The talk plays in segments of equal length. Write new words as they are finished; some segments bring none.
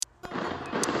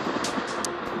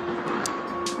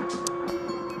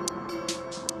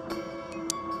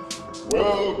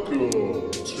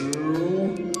Welcome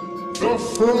to the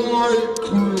Fry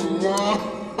Crew.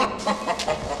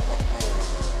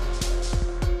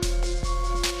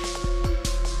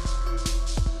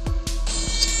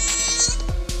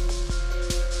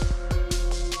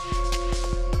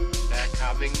 They're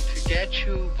coming to get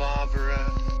you, Barbara.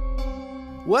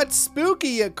 What's spooky,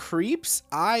 you creeps?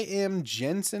 I am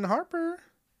Jensen Harper.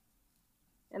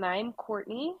 And I'm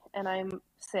Courtney, and I'm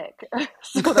sick.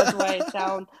 So that's why I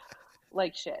sound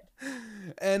like shit.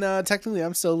 And technically,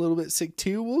 I'm still a little bit sick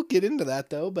too. We'll get into that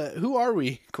though. But who are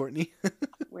we, Courtney?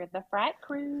 We're the Frat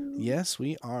Crew. Yes,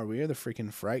 we are. We are the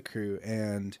freaking Fright Crew.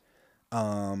 And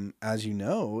as you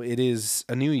know, it is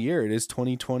a new year. It is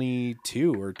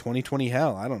 2022 or 2020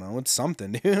 hell. I don't know. It's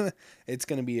something. It's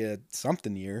going to be a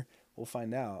something year. We'll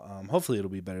find out. Hopefully,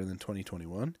 it'll be better than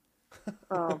 2021.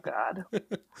 Oh, God.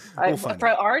 We'll find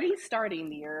out. Already starting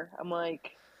the year. I'm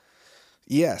like...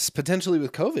 Yes, potentially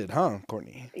with COVID, huh,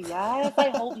 Courtney? Yes, I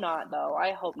hope not, though.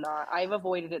 I hope not. I've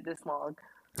avoided it this long.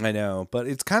 I know, but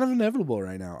it's kind of inevitable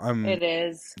right now. It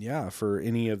is. Yeah, for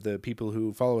any of the people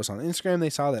who follow us on Instagram, they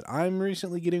saw that I'm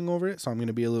recently getting over it, so I'm going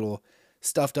to be a little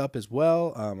stuffed up as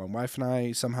well. My wife and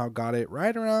I somehow got it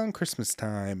right around Christmas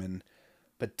time, and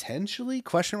potentially,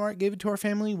 question mark, gave it to our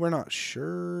family. We're not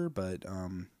sure, but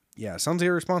yeah, sounds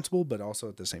irresponsible, but also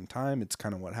at the same time, it's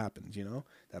kind of what happens, you know?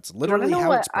 That's literally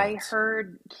how it I spreads.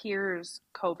 heard cures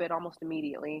COVID almost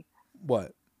immediately.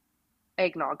 What?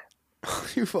 Eggnog.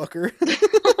 You fucker.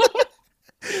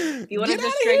 If you would have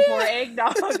just drank more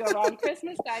eggnog around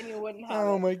Christmas time, you wouldn't have it.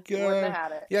 Oh my You wouldn't have god.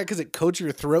 had it. Yeah, because it coats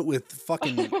your throat with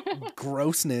fucking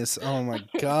grossness. Oh my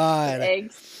god.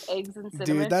 Eggs and cinnamon.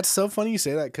 Dude, that's so funny you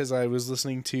say that because I was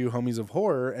listening to Homies of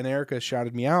Horror and Erica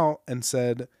shouted me out and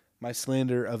said my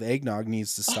slander of eggnog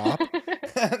needs to stop.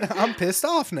 And I'm pissed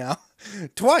off now.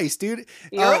 Twice, dude.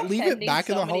 You're Leave it offending back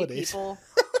in so the many holidays. people.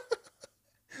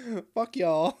 Fuck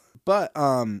y'all. But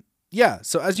yeah,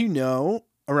 so as you know,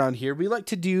 around here we like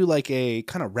to do like a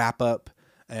kind of wrap up,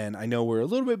 and I know we're a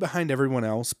little bit behind everyone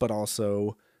else, but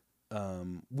also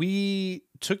we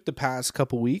took the past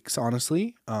couple weeks,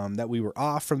 honestly, that we were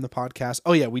off from the podcast.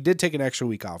 Oh yeah, we did take an extra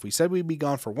week off. We said we'd be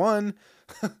gone for one,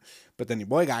 but then your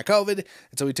boy got COVID,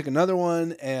 and so we took another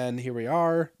one, and here we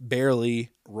are,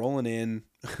 barely rolling in.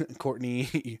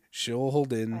 Courtney, she'll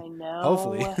hold in. I know.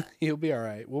 Hopefully, he'll be all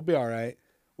right. We'll be all right.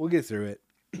 We'll get through it.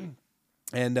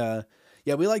 And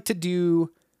yeah, we like to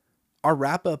do our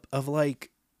wrap up of like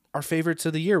our favorites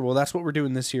of the year. Well, that's what we're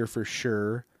doing this year for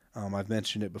sure. I've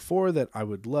mentioned it before that I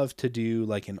would love to do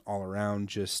like an all around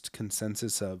just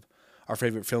consensus of our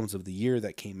favorite films of the year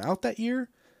that came out that year.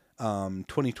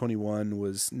 2021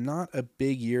 was not a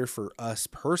big year for us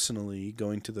personally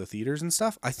going to the theaters and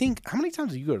stuff. I think, how many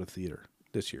times did you go to the theater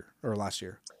this year or last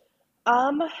year?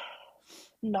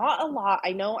 Not a lot.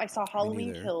 I know I saw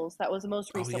Halloween neither. Kills. That was the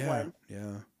most recent one.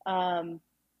 Yeah.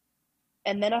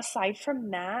 And then aside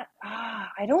from that,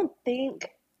 I don't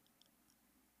think.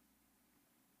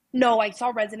 No, I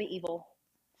saw Resident Evil.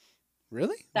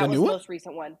 Really? That The was new the one? most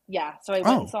recent one. Yeah, so I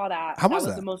went and saw that. How was That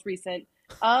was that? the most recent.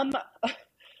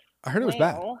 I heard it was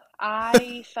bad.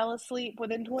 I fell asleep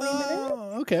within 20 minutes,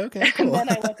 Oh, okay, and cool. then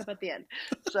I woke up at the end.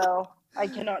 So I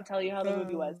cannot tell you how the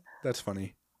movie was. That's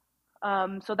funny.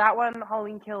 So that one,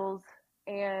 Halloween Kills,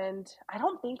 and I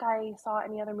don't think I saw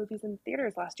any other movies in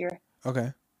theaters last year.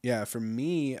 Okay. Yeah, for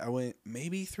me, I went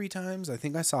maybe 3 times. I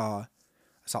think I saw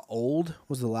Old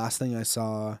was the last thing I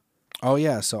saw. Oh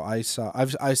yeah, so I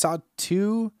saw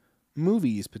 2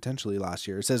 movies potentially last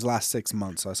year. It says last 6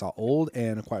 months. So I saw Old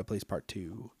and A Quiet Place Part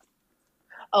 2.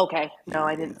 Okay, no,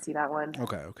 I didn't see that one.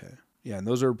 Okay. Yeah, and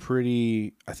those are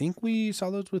pretty. I think we saw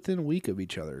those within a week of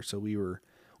each other. So we were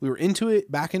into it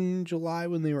back in July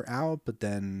when they were out, but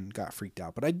then got freaked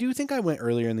out. But I do think I went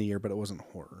earlier in the year, but it wasn't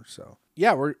horror. So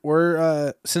yeah,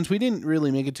 we're since we didn't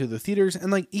really make it to the theaters,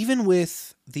 and like even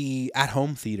with the at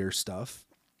home theater stuff,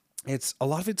 it's a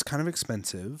lot of it's kind of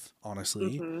expensive,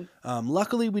 honestly. Mm-hmm.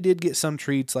 Luckily we did get some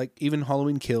treats, like even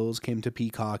Halloween Kills came to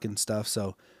Peacock and stuff.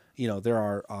 So you know, there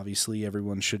are obviously,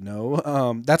 everyone should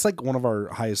know. That's like one of our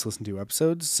highest listened to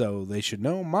episodes, so they should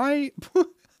know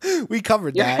we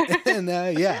covered that. And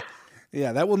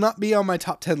yeah, that will not be on my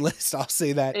top 10 list. I'll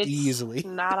say that It's easily.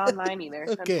 not on mine either,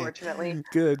 Okay. unfortunately.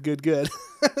 Good.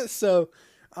 So,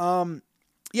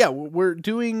 yeah, we're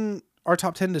doing our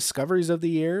top 10 discoveries of the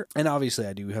year. And obviously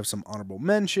I do have some honorable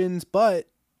mentions, but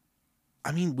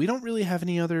I mean, we don't really have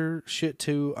any other shit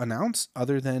to announce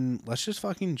other than let's just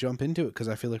fucking jump into it because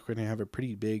I feel like we're going to have a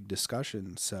pretty big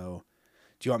discussion. So,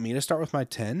 do you want me to start with my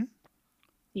 10?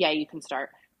 Yeah, you can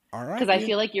start. All right. Because I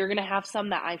feel like you're going to have some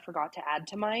that I forgot to add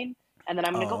to mine. and then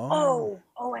I'm gonna go, Oh.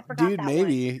 I forgot Dude, that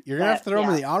maybe. one. You're going to have But to throw them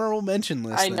in yeah, the honorable mention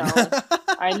list I then. know.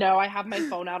 I know. I have my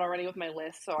phone out already with my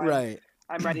list, so Right.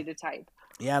 I'm ready to type.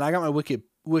 Yeah, and I got my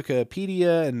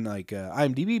Wikipedia and like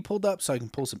IMDb pulled up so I can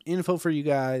pull some info for you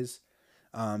guys,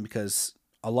 because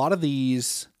a lot of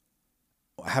these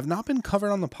have not been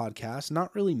covered on the podcast,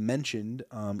 not really mentioned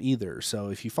either. So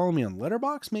if you follow me on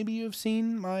Letterboxd, maybe you've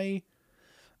seen my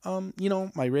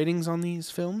my ratings on these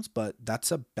films, but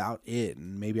that's about it.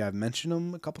 And maybe I've mentioned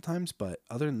them a couple times, but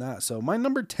other than that, so my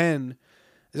number 10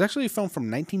 is actually a film from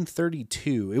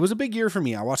 1932. It was a big year for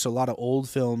me. I watched a lot of old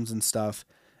films and stuff,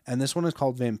 and this one is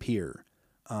called Vampire.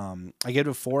 I gave it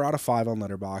a 4 out of 5 on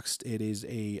Letterboxd. It is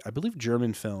I believe,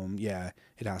 German film. Yeah,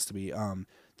 it has to be.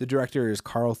 The director is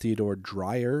Carl Theodor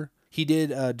Dreyer. He did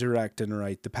direct and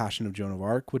write The Passion of Joan of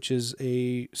Arc, which is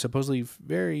a supposedly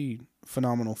very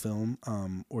phenomenal film,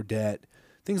 or Dead,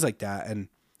 things like that. And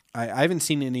I haven't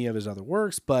seen any of his other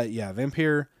works, but yeah,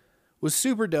 Vampire was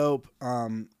super dope.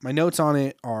 My notes on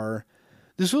it are,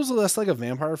 this was less like a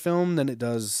vampire film than it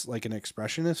does like an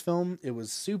expressionist film. It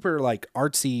was super like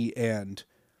artsy, and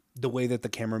the way that the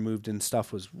camera moved and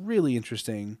stuff was really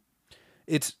interesting.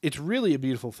 It's really a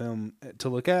beautiful film to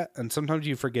look at, and sometimes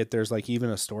you forget there's like even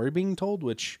a story being told,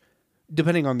 which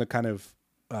depending on the kind of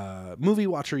movie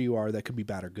watcher you are, that could be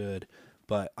bad or good.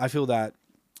 But I feel that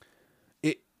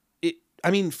I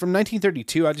mean, from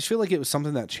 1932, I just feel like it was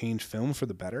something that changed film for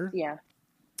the better. Yeah.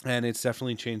 And it's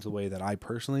definitely changed the way that I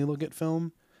personally look at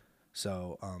film.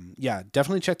 So, yeah,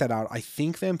 definitely check that out. I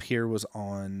think Vampire was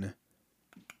on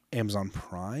Amazon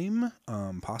Prime,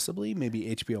 possibly,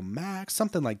 maybe HBO Max,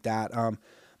 something like that.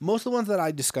 Most of the ones that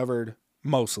I discovered,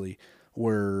 mostly,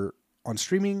 were on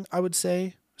streaming, I would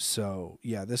say. So,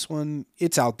 yeah, this one,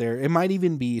 it's out there. It might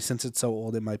even be, since it's so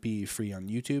old, it might be free on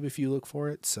YouTube if you look for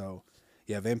it. So,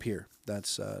 yeah, Vampire.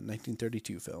 That's a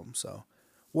 1932 film. So,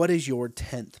 what is your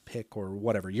 10th pick or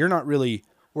whatever? You're not really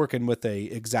working with a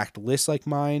exact list like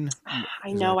mine.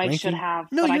 I know I should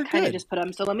have, No, but I you're kind of good. just put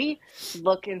them. So let me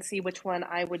look and see which one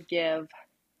I would give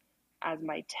as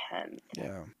my 10th.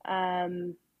 Yeah.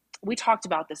 We talked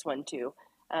about this one too.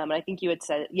 And I think you had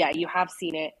said, yeah, you have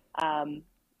seen it.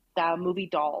 The movie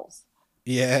Dolls.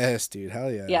 Yes, dude.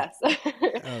 Hell yeah. Yes.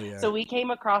 Hell yeah. So we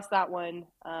came across that one,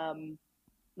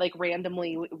 like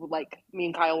randomly, like me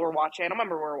and Kyle were watching. I don't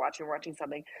remember what we were watching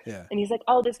something. Yeah. And he's like,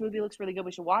 "Oh, this movie looks really good.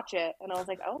 We should watch it." And I was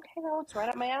like, "Okay, that looks right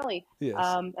up my alley." Yes.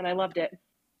 And I loved it.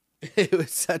 It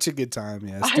was such a good time.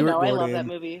 Yeah. I Stuart know, Gordon, I love that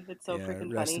movie. It's so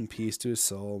freaking rest funny. in peace to his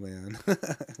soul, man.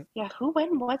 Yeah,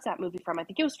 when was that movie from? I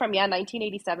think it was from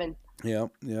 1987.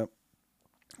 Yep.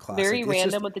 Classic. Very It's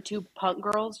random just- with the two punk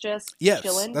girls just Yes,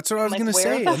 chilling. that's what I was I'm gonna like, say,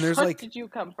 Where and the there's, fuck like- did you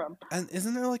come from? And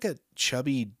isn't there like a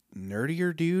chubby,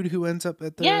 nerdier dude who ends up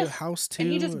at the Yes, house too?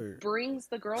 And he just or- brings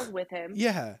the girls with him.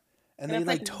 Yeah. And And they it's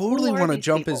like like, totally who are want to these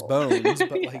jump his people? bones,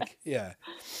 but Yeah. like, yeah.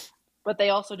 But they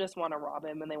also just want to rob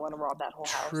him, and they want to rob that whole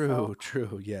house. So.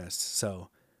 True, yes. So,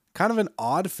 kind of an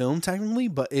odd film technically,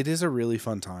 but it is a really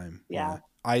fun time. Yeah.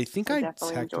 I think I I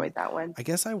definitely enjoyed that one. I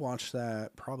guess I watched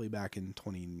that probably back in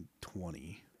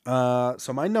 2020.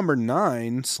 So my number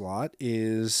 9 slot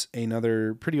is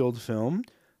another pretty old film,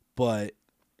 but,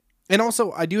 and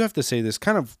also I do have to say this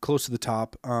kind of close to the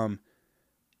top.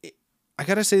 I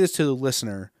gotta say this to the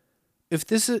listener.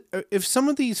 If some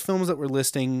of these films that we're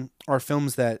listing are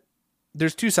films that,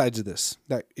 there's two sides of this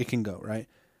that it can go, right?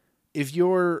 If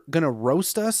you're going to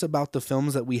roast us about the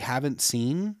films that we haven't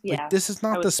seen, Yeah, like this is I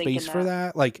not the was thinking space for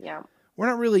that. Like, Yeah. we're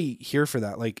not really here for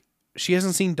that. Like, she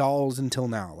hasn't seen Dolls until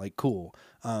now. Like, cool.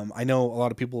 I know a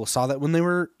lot of people saw that when they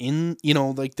were in,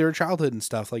 like their childhood and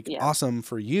stuff. Like, Yeah. awesome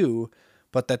for you,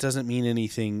 but that doesn't mean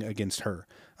anything against her.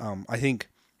 I think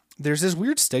there's this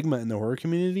weird stigma in the horror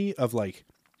community of like,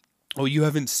 oh, you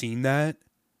haven't seen that?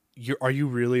 Are you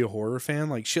really a horror fan?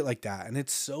 Like shit like that. And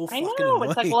it's so I fucking know. annoying.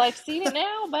 It's like, well, I've seen it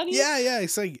now, buddy. Yeah.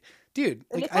 It's like, dude,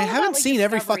 And like it's I all about, haven't like, seen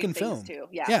every discovering fucking things, film. too.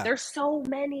 Yeah. Yeah. There's so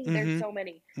many. Mhm. There's so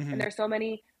many. Mhm. And there's so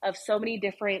many of so many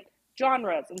different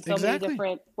genres and so Exactly. many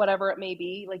different whatever it may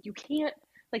be. Like, you can't,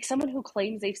 like, someone who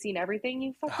claims they've seen everything,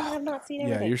 you fucking have not seen Yeah,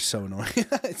 everything. you're so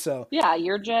annoying. So Yeah,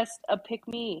 you're just a pick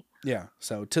me. yeah.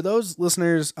 So to those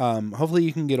listeners, hopefully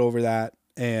you can get over that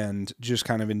and just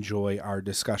kind of enjoy our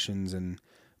discussions and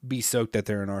be stoked that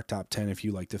they're in our top 10 if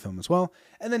you like the film as well.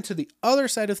 And then to the other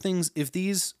side of things, if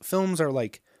these films are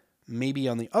like maybe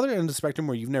on the other end of the spectrum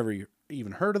where you've never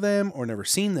even heard of them or never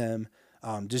seen them,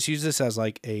 just use this as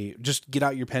like just get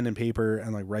out your pen and paper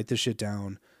and like write this shit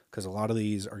down, because a lot of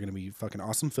these are going to be fucking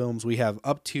awesome films. We have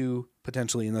up to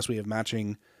potentially, unless we have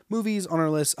matching movies on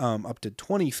our list, up to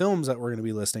 20 films that we're going to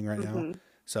be listing right now.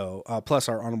 So plus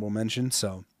our honorable mention.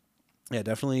 So yeah,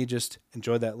 definitely just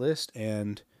enjoy that list.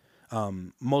 And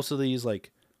Most of these,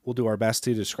 like, we'll do our best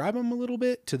to describe them a little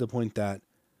bit to the point that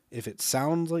if it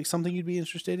sounds like something you'd be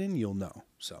interested in, you'll know.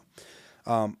 So,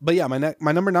 but yeah,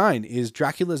 my number 9 is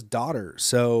Dracula's Daughter.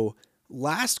 So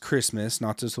last Christmas,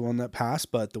 not just the one that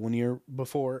passed, but the one year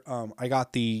before, I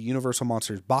got the Universal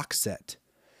Monsters box set.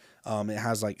 It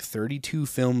has like 32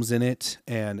 films in it,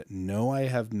 and no, I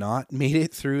have not made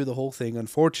it through the whole thing,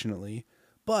 unfortunately.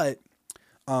 But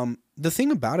the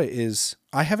thing about it is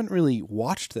I haven't really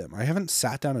watched them. I haven't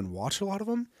sat down and watched a lot of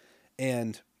them,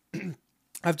 and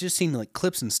I've just seen like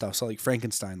clips and stuff. So like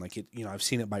Frankenstein, like it, I've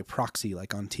seen it by proxy,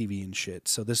 like on TV and shit.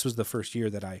 So this was the first year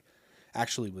that I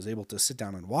actually was able to sit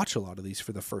down and watch a lot of these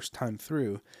for the first time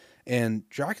through. And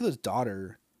Dracula's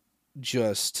Daughter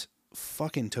just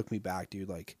fucking took me back, dude.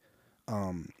 Like,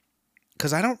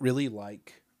 cause I don't really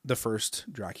like the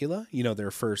first Dracula,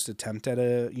 their first attempt at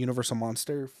a Universal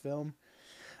monster film.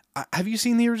 Have you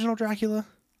seen the original Dracula?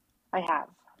 I have.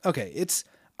 Okay.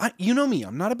 You know me,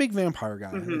 I'm not a big vampire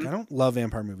guy. Mm-hmm. Like, I don't love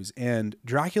vampire movies, and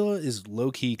Dracula is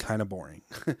low key kind of boring,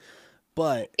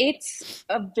 but It's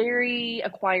a very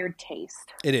acquired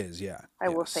taste. it is. Yeah. I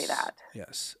will say that.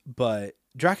 Yes. But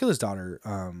Dracula's Daughter,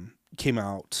 came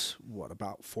out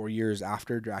about 4 years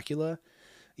after Dracula,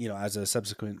 as a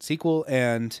subsequent sequel.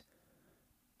 And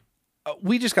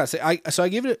we just got to say, so I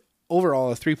gave it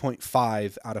overall a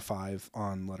 3.5 out of 5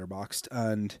 on Letterboxd.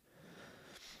 And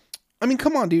I mean,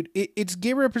 come on, dude. It's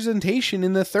gay representation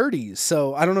in the 30s.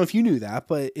 So I don't know if you knew that,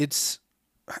 but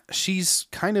she's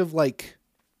kind of like,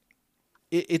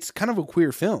 it's kind of a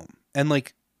queer film. And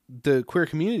like the queer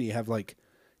community have like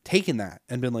taken that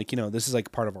and been like, this is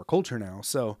like part of our culture now.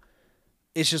 So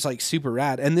it's just like super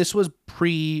rad. And this was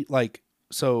pre-code.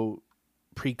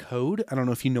 I don't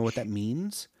know if you know what that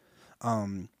means.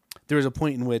 There was a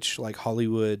point in which like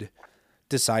Hollywood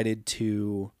decided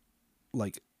to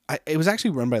like, it was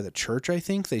actually run by the church. I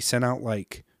think they sent out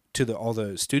like to all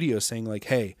the studios saying like,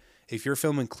 hey, if your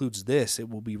film includes this, it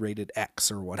will be rated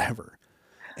X or whatever.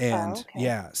 And okay.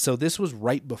 yeah, so this was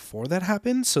right before that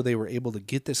happened. So they were able to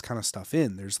get this kind of stuff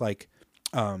in. There's like,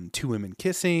 2 women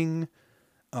kissing,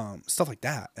 stuff like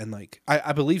that. And like,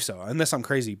 I believe so, unless I'm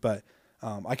crazy, but,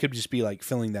 I could just be like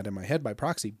filling that in my head by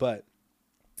proxy, but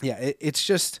yeah,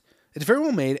 it's very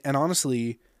well made. And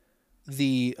honestly,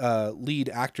 the, lead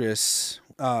actress,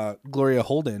 Gloria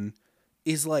Holden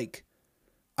is like,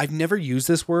 I've never used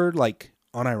this word like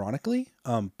unironically,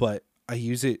 but I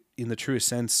use it in the truest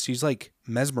sense. She's like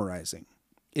mesmerizing.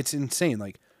 It's insane.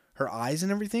 Like her eyes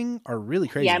and everything are really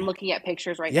crazy. Yeah, I'm looking at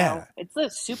pictures right now. It's the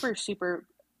super, super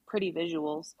pretty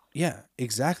visuals. Yeah,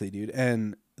 exactly, dude.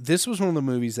 And this was one of the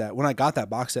movies that when I got that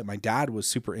box set, my dad was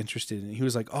super interested in. He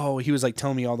was like,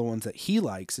 telling me all the ones that he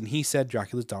likes. And he said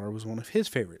Dracula's Daughter was one of his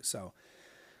favorites. So,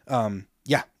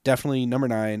 yeah, definitely number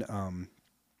 9, on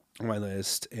my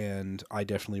list. And I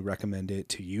definitely recommend it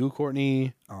to you,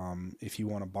 Courtney. If you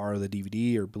want to borrow the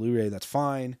DVD or Blu-ray, that's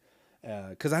fine.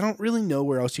 Cause I don't really know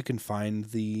where else you can find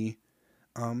the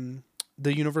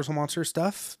Universal Monster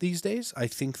stuff these days. I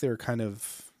think they're kind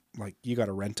of like, you got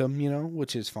to rent them,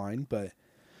 which is fine, but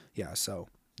yeah, so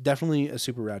definitely a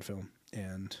super rad film,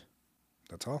 and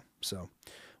that's all. So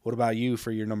what about you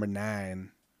for your number 9?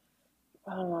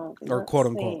 Or quote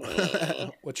unquote,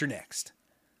 what's your next?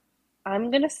 I'm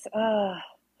going to,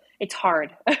 it's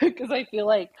hard because I feel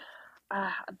like,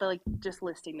 just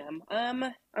listing them. I'm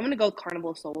going to go with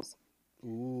Carnival of Souls.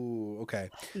 Ooh,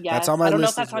 okay. Yes. That's on my I don't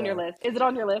list know if that's on your list. Is it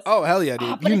on your list? Oh, hell yeah,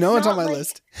 dude. But it's on my like,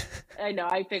 list. I know,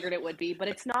 I figured it would be, but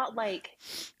it's not like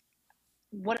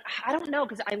I don't know,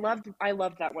 because I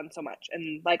loved that one so much.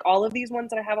 And like all of these ones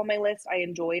that I have on my list, I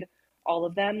enjoyed all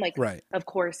of them. Like, right. Of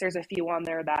course, there's a few on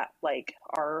there that like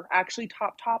are actually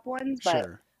top ones, but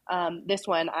Sure. This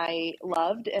one I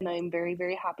loved, and I'm very,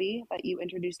 very happy that you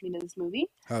introduced me to this movie.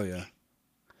 Oh yeah.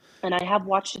 And I have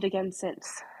watched it again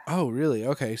since. Oh, really?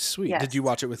 Okay, sweet. Yes. Did you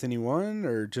watch it with anyone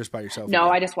or just by yourself? No,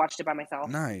 again? I just watched it by myself.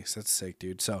 Nice. That's sick,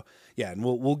 dude. So yeah, and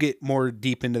we'll get more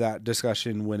deep into that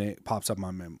discussion when it pops up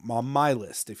on my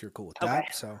list, if you're cool with that. Okay.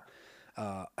 So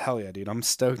hell yeah, dude. I'm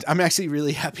stoked. I'm actually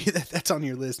really happy that that's on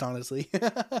your list, honestly.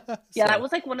 Yeah, that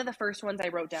was like one of the first ones I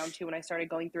wrote down too when I started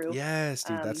going through. Yes,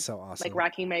 dude. That's so awesome. Like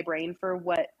racking my brain for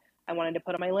what I wanted to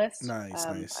put on my list. Nice.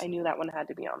 I knew that one had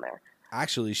to be on there.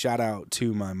 Actually, shout out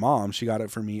to my mom. She got it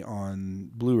for me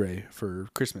on Blu-ray for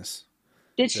Christmas.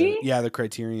 Did she? Yeah, the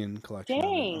Criterion collection.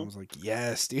 Dang. I was like,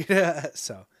 yes, dude.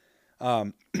 So,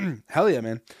 hell yeah,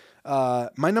 man.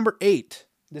 My number 8.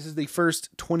 This is the first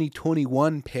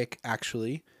 2021 pick,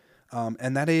 actually.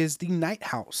 And that is The Night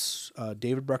House.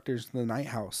 David Bruckner's The Night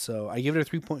House. So I give it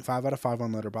a 3.5 out of 5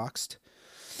 on Letterboxd.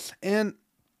 And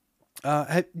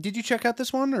Did you check out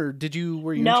this one, or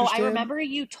were you No, interested? I remember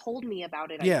you told me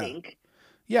about it, I Yeah. think.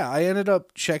 Yeah, I ended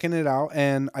up checking it out,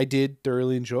 and I did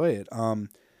thoroughly enjoy it.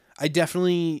 I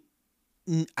definitely,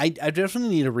 I definitely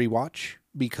need a rewatch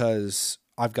because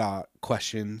I've got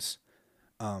questions.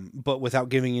 But without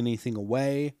giving anything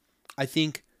away, I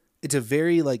think it's a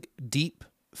very like deep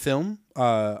film,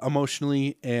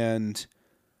 emotionally, and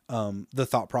the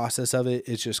thought process of it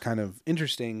is just kind of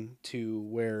interesting to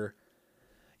where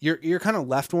you're kind of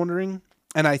left wondering,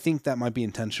 and I think that might be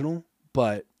intentional,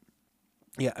 but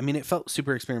yeah, I mean, it felt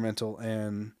super experimental,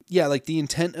 and yeah, like the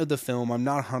intent of the film, I'm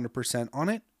not 100% on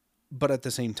it, but at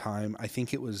the same time, I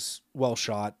think it was well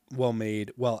shot, well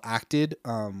made, well acted.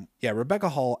 Yeah, Rebecca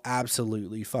Hall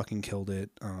absolutely fucking killed it.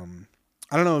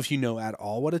 I don't know if you know at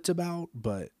all what it's about,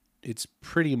 but it's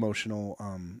pretty emotional.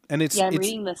 And Yeah, I'm it's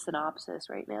reading the synopsis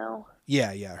right now.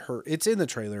 yeah, it's in the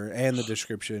trailer and the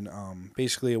description.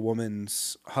 Basically, a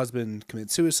woman's husband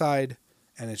commits suicide,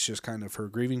 and it's just kind of her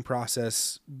grieving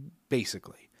process,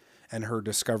 basically, and her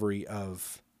discovery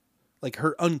of, like,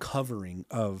 her uncovering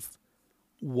of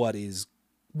what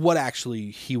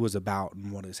actually he was about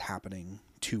and what is happening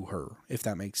to her. If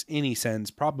that makes any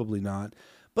sense, probably not.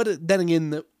 But then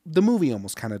again, the movie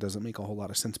almost kind of doesn't make a whole lot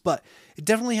of sense. But it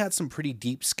definitely had some pretty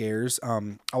deep scares.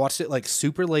 I watched it like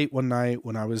super late one night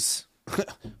when I was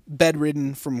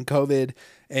bedridden from COVID,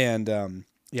 and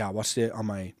yeah, I watched it on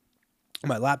my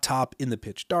laptop in the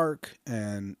pitch dark,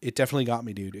 and it definitely got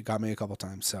me, dude. It got me a couple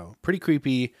times. So pretty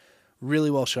creepy, really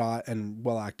well shot and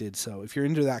well acted. So if you're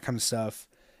into that kind of stuff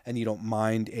and you don't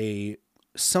mind a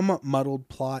somewhat muddled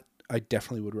plot, I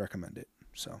definitely would recommend it.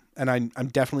 So, and I'm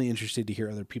definitely interested to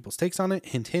hear other people's takes on it.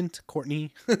 Hint, hint,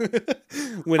 Courtney.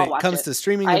 When I'll it watch comes it. to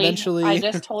streaming I eventually.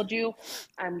 just told you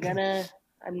I'm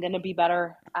gonna be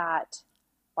better at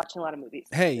watching a lot of movies.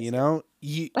 Hey, this you year. know,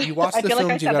 you watch I the feel like I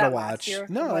films you said gotta that last watch. year.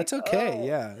 No, I'm that's like, okay. oh.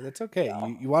 Yeah, that's okay. Yeah.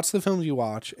 You watch the films you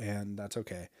watch, and that's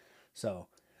okay. So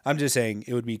I'm just saying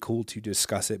it would be cool to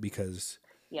discuss it because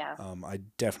Yeah. I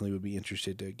definitely would be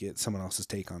interested to get someone else's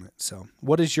take on it. So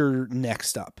what is your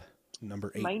next up?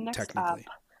 Number 8, My next technically.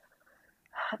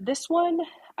 up. This one,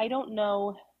 I don't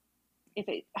know if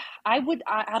it. I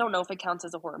don't know if it counts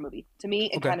as a horror movie. To me,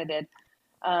 it Okay. kind of did.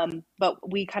 But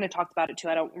we kind of talked about it too.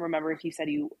 I don't remember if you said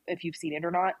if you've seen it or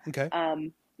not. Okay.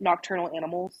 Nocturnal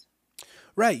Animals.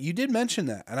 Right, you did mention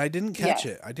that, and I didn't catch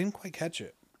Yes. it. I didn't quite catch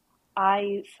it.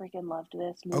 I freaking loved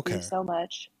this movie Okay. so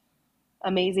much.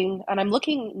 Amazing. And I'm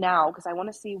looking now because I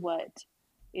want to see what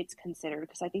it's considered,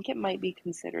 because I think it might be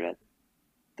considered a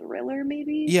thriller,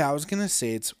 maybe. Yeah, I was gonna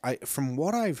say from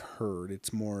what I've heard,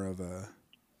 it's more of a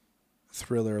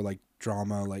thriller, like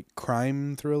drama, like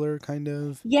crime thriller kind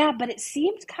of. Yeah, but it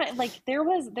seemed kind of like there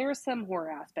was some horror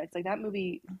aspects. Like that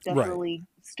movie definitely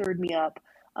stirred me up.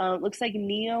 It looks like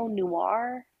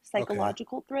neo-noir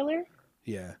psychological thriller.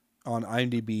 Yeah, on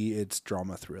IMDb it's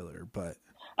drama thriller, but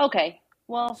Okay,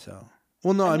 well,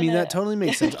 no, I'm I mean gonna that totally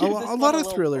makes sense. give this A one lot a of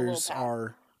little thrillers pass.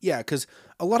 are, yeah, because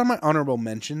a lot of my honorable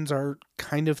mentions are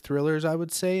kind of thrillers, I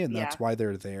would say, and that's Yeah. why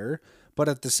they're there. But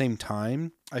at the same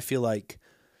time, I feel like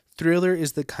thriller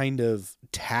is the kind of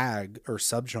tag or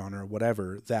subgenre,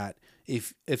 whatever, that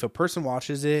if a person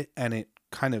watches it and it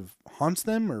kind of haunts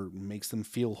them or makes them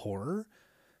feel horror,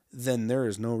 then there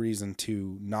is no reason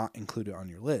to not include it on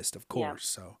your list, of Yeah. course.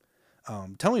 So,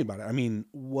 tell me about it. I mean,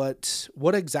 what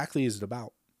exactly is it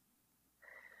about?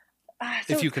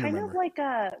 So If you it's can kind remember. of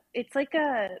like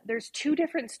there's two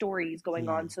different stories going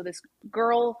on. Mm. So this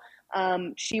girl,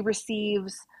 she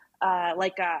receives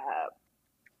like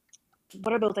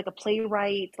what are those, like a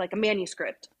playwright, like a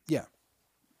manuscript. Yeah.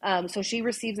 So she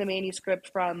receives a manuscript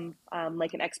from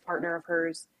like an ex-partner of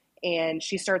hers, and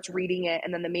she starts reading it,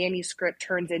 and then the manuscript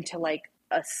turns into like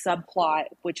a subplot,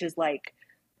 which is like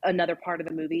another part of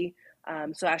the movie.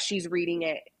 So as she's reading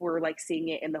it, we're like seeing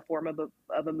it in the form of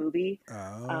a movie.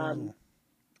 Oh.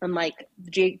 And like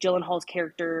Jake Gyllenhaal's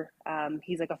character,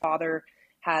 he's like a father,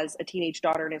 has a teenage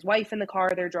daughter and his wife in the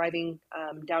car. They're driving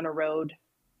down a road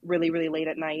really, really late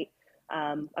at night.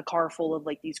 A car full of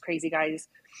like these crazy guys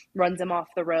runs him off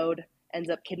the road, ends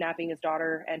up kidnapping his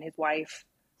daughter and his wife,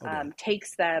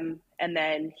 takes them, and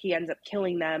then he ends up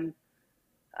killing them.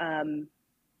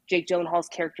 Jake Gyllenhaal's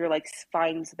character like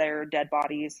finds their dead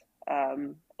bodies,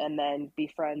 and then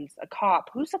befriends a cop.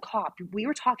 Who's a cop? We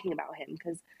were talking about him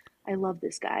because I love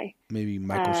this guy. Maybe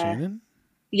Michael Shannon?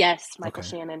 Yes, Michael Okay.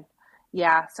 Shannon.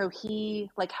 Yeah, so he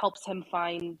like helps him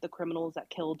find the criminals that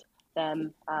killed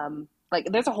them.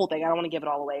 Like there's a whole thing. I don't want to give it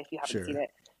all away if you haven't Sure. seen it,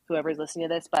 whoever's listening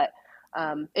to this, but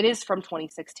it is from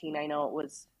 2016. I know it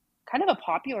was kind of a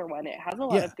popular one. It has a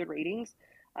lot Yeah. of good ratings.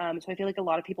 So I feel like a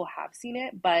lot of people have seen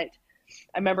it, but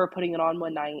I remember putting it on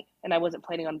one night, and I wasn't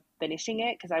planning on finishing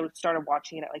it because I started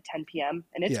watching it at like 10 p.m.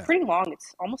 and it's Yeah. pretty long.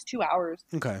 It's almost 2 hours.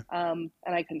 Okay. And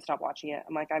I couldn't stop watching it.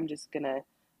 I'm like, I'm just gonna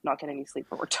not get any sleep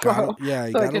for work tomorrow. Yeah,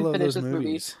 you so I gotta can love finish those this movie.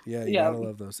 movies. Yeah, you Yeah. gotta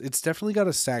love those. It's definitely got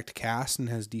a stacked cast and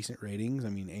has decent ratings. I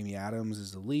mean, Amy Adams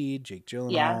is the lead, Jake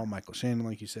Gyllenhaal, Yeah. Michael Shannon,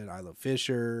 like you said, Isla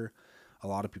Fisher, a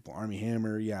lot of people, Armie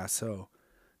Hammer. Yeah, so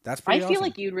that's I pretty feel awesome.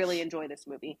 like you'd really enjoy this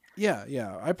movie.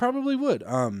 Yeah, I probably would.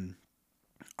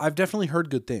 I've definitely heard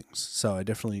good things, so I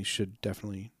should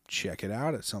check it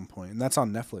out at some point. And that's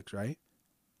on Netflix, right?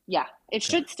 Yeah, it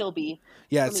should still be.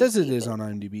 Yeah, Let it me says it see is if on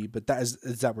IMDb, but that is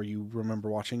that where you remember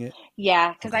watching it?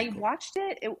 Yeah, because Okay, I cool. watched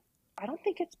it. I don't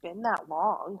think it's been that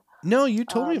long. No, you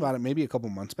told me Um, about it maybe a couple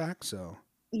months back, so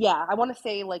Yeah, I want to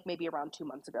say like maybe around 2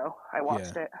 months ago I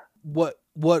watched it. what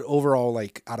overall,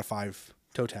 like, out of 5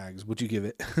 toe tags would you give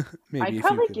it? Maybe I'd if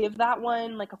probably you could. give that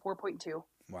one like a 4.2.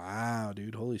 Wow,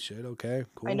 dude, holy shit. Okay,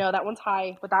 cool. I know that one's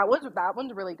high, but that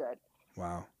one's really good.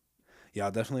 Wow. Yeah,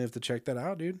 I'll definitely have to check that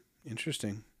out, dude.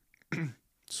 Interesting.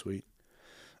 Sweet.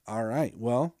 All right.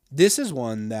 Well, this is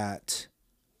one that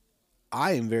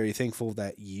I am very thankful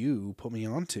that you put me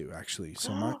onto, actually.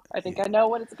 So I think I know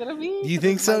what it's gonna be. You 'cause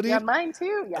think it so, might be dude? on mine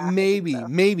too. Yeah. I think maybe, so.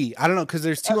 maybe. I don't know, because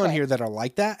there's two on Okay. here that are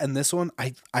like that, and this one,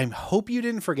 I hope you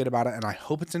didn't forget about it, and I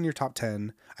hope it's in your top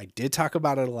 10. I did talk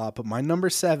about it a lot, but my number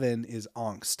 7 is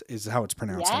Angst, is how it's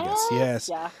pronounced, I guess. Yes.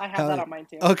 Yeah, I have Hell that yeah. on mine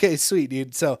too. Okay, sweet,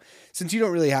 dude. So since you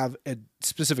don't really have a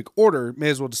specific order, may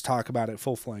as well just talk about it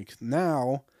full length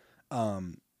now.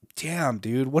 Damn,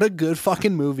 dude, what a good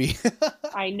fucking movie.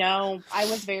 I know. I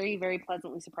was very, very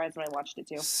pleasantly surprised when I watched it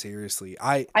too. Seriously,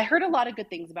 I I heard a lot of good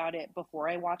things about it before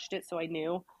I watched it, so I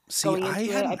knew. see. Going I into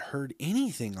it, hadn't heard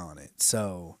anything on it,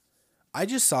 so I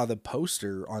just saw the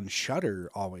poster on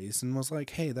Shudder always, and was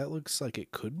like, "Hey, that looks like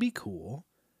it could be cool."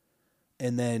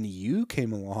 And then you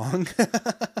came along,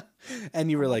 and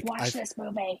you were like, Watch this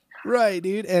movie. Right,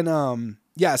 dude. And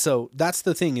yeah, so that's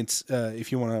the thing. It's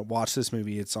if you want to watch this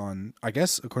movie, it's on, I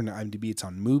guess according to IMDb, it's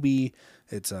on Mubi,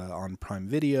 it's on Prime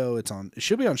Video, it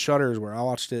should be on Shudder is where I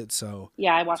watched it. So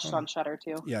Yeah, I watched it on Shudder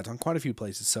too. yeah, it's on quite a few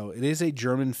places. So it is a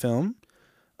German film,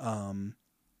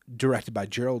 directed by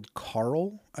Gerald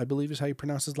Karl, I believe is how you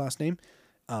pronounce his last name.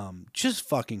 Just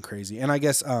fucking crazy. And I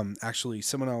guess actually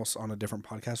someone else on a different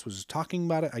podcast was talking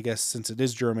about it. I guess since it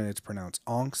is German, it's pronounced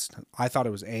Angst. I thought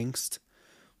it was Angst.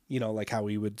 You know, like how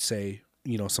we would say,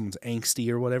 you know, someone's angsty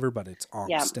or whatever, but it's Angst.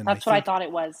 Yeah, and that's what I think- thought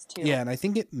it was too. Yeah, and I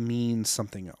think it means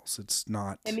something else. It's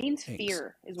not. It means angst.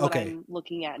 fear is what Okay. I'm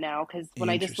looking at now, because when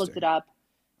I just looked Interesting. it up,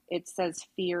 it says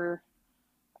fear,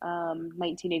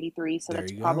 1983. So There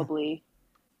that's you go. probably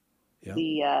Yeah.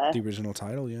 the The original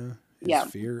title, yeah. Is Yeah.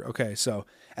 Fear. Okay, so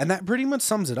and that pretty much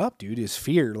sums it up, dude. Is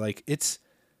Fear. Like it's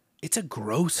a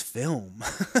gross film.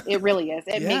 it really is.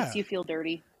 It Yeah. makes you feel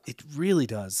dirty. It really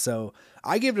does. So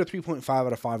I gave it a 3.5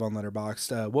 out of 5 on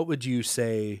Letterboxd. What would you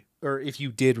say, or if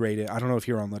you did rate it? I don't know if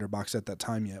you're on Letterboxd at that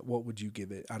time yet. What would you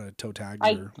give it out of toe tags?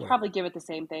 I'd or what? probably give it the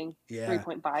same thing. Yeah.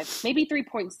 3.5, maybe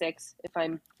 3.6 if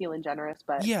I'm feeling generous.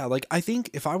 But Yeah, like I think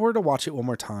if I were to watch it one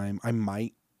more time, I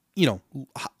might, you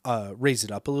know, raise it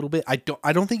up a little bit. I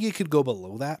don't think it could go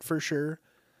below that for sure,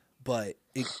 but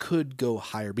it could go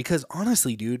higher because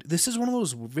honestly, dude, this is one of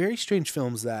those very strange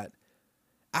films that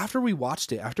after we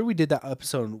watched it, after we did that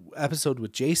episode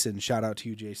with Jason, shout out to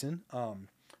you, Jason,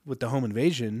 with the home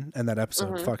invasion and that episode,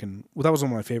 well, that was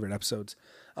one of my favorite episodes.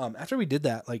 After we did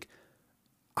that, like,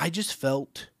 I just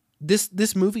felt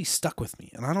this movie stuck with me,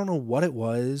 and I don't know what it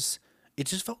was. It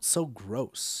just felt so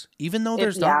gross, even though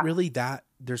there's not really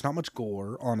there's not much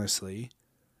gore, honestly.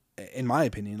 In my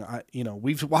opinion,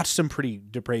 we've watched some pretty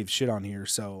depraved shit on here,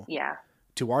 so yeah,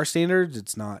 to our standards,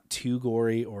 it's not too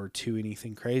gory or too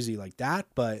anything crazy like that,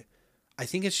 but I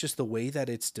think it's just the way that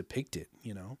it's depicted,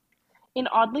 you know? and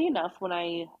oddly enough, when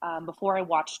I before I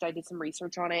watched, I did some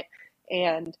research on it,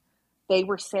 and they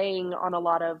were saying on a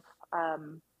lot of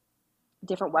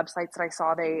different websites that I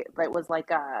saw, that was like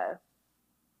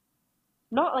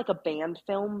not like a banned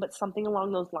film, but something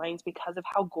along those lines because of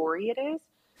how gory it is.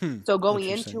 So going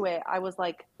Interesting. into it, I was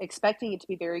like expecting it to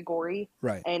be very gory,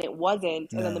 Right. and it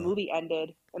wasn't. And then the No. movie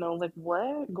ended, and I was like,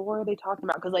 "What gore are they talking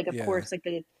about?" Because, like, of Yeah. course, like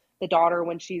the daughter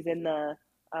when she's in the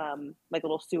like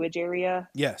little sewage area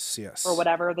Yes. or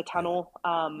whatever, the tunnel,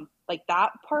 like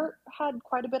that part had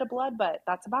quite a bit of blood, but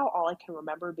that's about all I can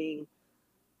remember being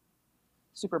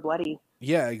super bloody.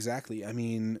 Yeah, exactly. I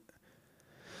mean,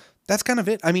 that's kind of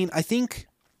it. I mean, I think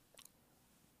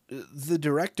the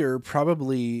director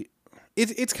probably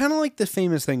it's kind of like the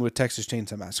famous thing with Texas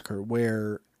Chainsaw Massacre,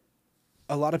 where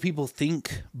a lot of people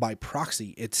think by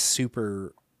proxy it's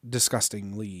super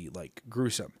disgustingly like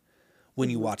gruesome, when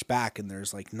you watch back and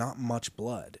there's like not much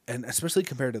blood, and especially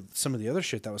compared to some of the other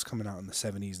shit that was coming out in the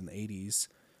 70s and the 80s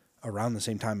around the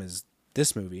same time as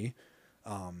this movie,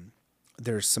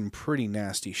 there's some pretty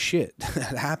nasty shit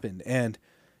that happened. And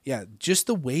yeah, just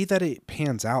the way that it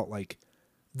pans out, like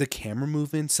the camera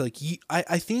movements, like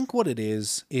I think what it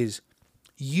is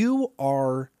you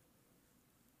are,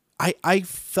 I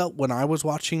felt when I was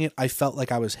watching it, I felt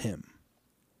like I was him.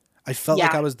 I felt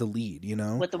like I was the lead, you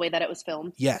know, with the way that it was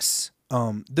filmed. Yes. I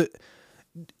don't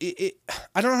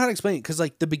know how to explain it, because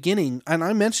like the beginning, and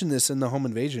I mentioned this in the home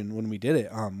invasion when we did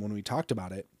it, when we talked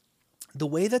about it, the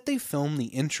way that they film the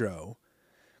intro,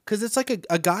 because it's like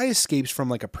a guy escapes from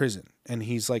like a prison, and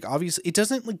he's like, obviously it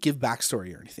doesn't like give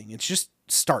backstory or anything. It just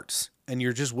starts, and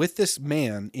you're just with this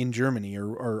man in Germany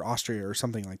or Austria or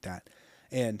something like that,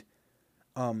 and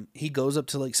he goes up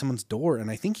to like someone's door, and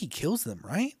I think he kills them,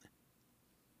 right?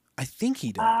 I think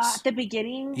he does. At the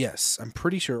beginning? Yes, I'm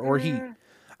pretty sure. Or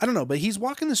I don't know, but he's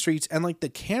walking the streets, and like the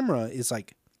camera is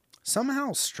like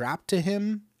somehow strapped to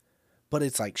him, but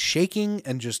it's like shaking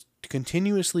and just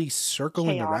continuously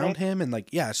circling around him. And like,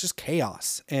 yeah, it's just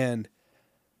chaos. And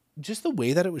just the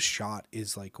way that it was shot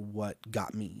is like what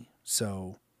got me.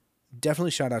 So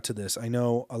definitely shout out to this. I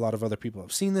know a lot of other people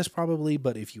have seen this probably,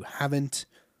 but if you haven't,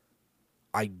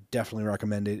 I definitely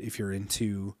recommend it if you're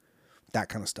into that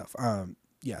kind of stuff.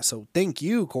 Yeah, so thank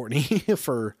you, Courtney,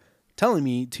 for telling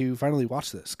me to finally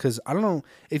watch this. Because I don't know,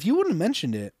 if you wouldn't have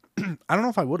mentioned it, I don't know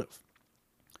if I would have.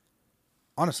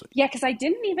 Honestly. Yeah, because I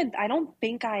don't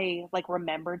think I like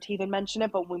remembered to even mention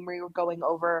it, but when we were going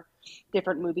over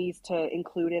different movies to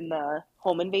include in the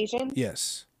home invasion.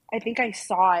 Yes. I think I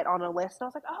saw it on a list, and I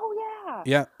was like, oh, yeah.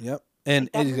 Yeah, yep.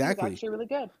 And like, exactly. It's actually really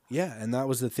good. Yeah, and that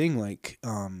was the thing, like,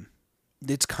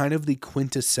 it's kind of the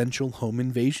quintessential home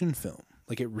invasion film.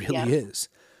 Like, it really is.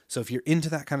 So if you're into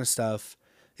that kind of stuff,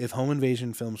 if home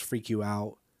invasion films freak you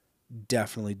out,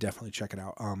 definitely check it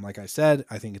out. Like I said,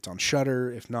 I think it's on Shudder.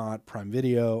 If not, Prime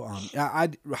Video.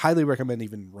 I'd highly recommend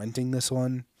even renting this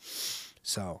one.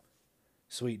 So,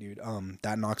 sweet, dude.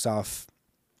 That knocks off,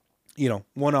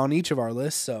 one on each of our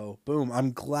lists. So, boom.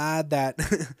 I'm glad that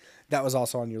that was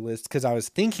also on your list, because I was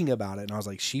thinking about it and I was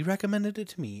like, she recommended it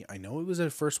to me. I know it was a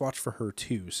first watch for her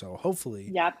too. So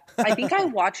hopefully. Yep. I think I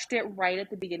watched it right at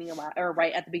the beginning of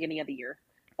the year.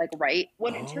 Like right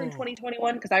when it turned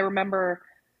 2021. Because I remember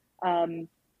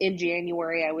in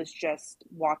January I was just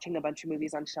watching a bunch of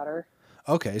movies on Shudder.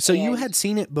 Okay. So you had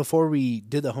seen it before we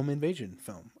did the home invasion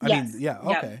film. Yes. Yeah.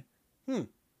 Okay. Yep.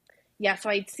 Yeah, so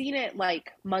I'd seen it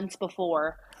like months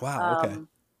before. Wow, okay.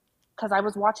 Because I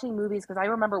was watching movies, because I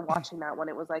remember watching that when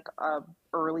it was like a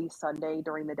early Sunday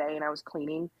during the day and I was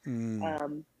cleaning. And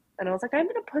I was like, I'm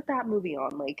going to put that movie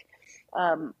on. Like,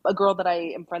 a girl that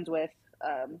I am friends with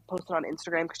posted on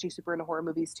Instagram, because she's super into horror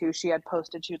movies too. She had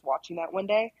posted she was watching that one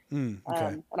day. Okay.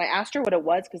 And I asked her what it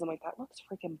was, because I'm like, that looks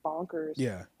freaking bonkers.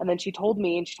 Yeah. And then she told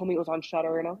me it was on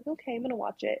Shudder, and I was like, okay, I'm going to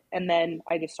watch it. And then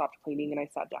I just stopped cleaning and I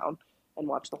sat down and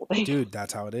watch the whole thing. Dude,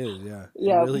 that's how it is. Yeah.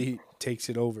 Yeah. It really takes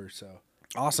it over. So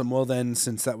awesome. Well then,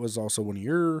 since that was also one of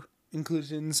your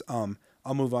inclusions, I'll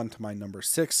move on to my number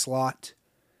 6 slot,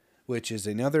 which is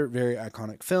another very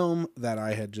iconic film that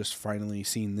I had just finally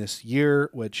seen this year,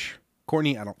 which,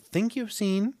 Courtney, I don't think you've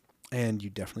seen, and you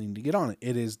definitely need to get on it.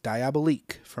 It is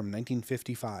Diabolique from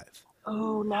 1955.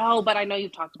 Oh no, but I know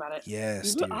you've talked about it.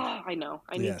 Yes, dude. I know.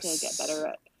 I need to get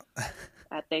better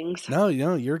at things. No,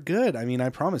 you're good. I mean, I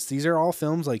promise. These are all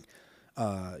films like,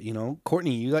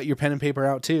 Courtney, you got your pen and paper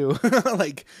out too.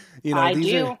 Like, I these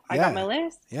do. are, I got my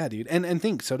list. Yeah, dude. And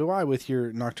think, so do I with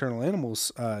your Nocturnal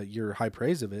Animals, your high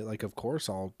praise of it. Like, of course,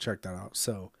 I'll check that out.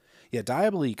 So, yeah,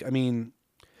 Diabolique. I mean,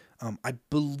 I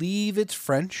believe it's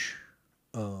French.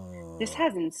 This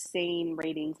has insane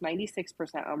ratings,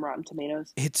 96% on Rotten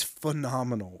Tomatoes. It's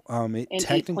phenomenal. It and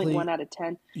technically 8.1 out of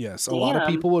 10. Yes, Damn. a lot of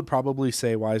people would probably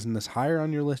say, "Why isn't this higher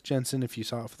on your list, Jensen?" If you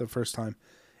saw it for the first time,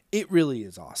 it really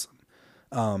is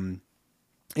awesome.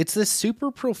 It's this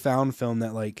super profound film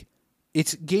that like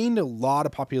it's gained a lot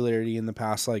of popularity in the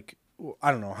past. Like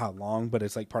I don't know how long, but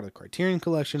it's like part of the Criterion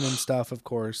Collection and stuff, of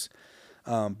course.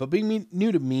 But being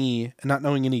new to me and not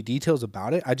knowing any details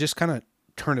about it, I just kind of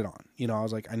turned it on. I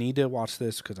was like, I need to watch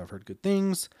this because I've heard good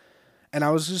things. And I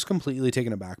was just completely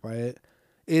taken aback by it.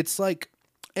 It's like,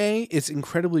 it's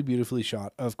incredibly beautifully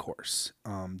shot, of course.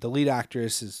 The lead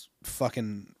actress is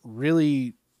fucking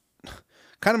really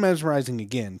kind of mesmerizing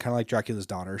again, kind of like Dracula's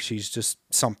daughter. She's just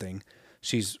something.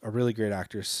 She's a really great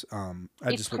actress.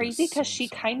 It's crazy because she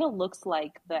kind of looks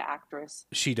like the actress.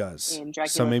 She does. In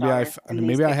Dracula's so maybe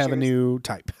I have a new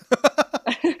type.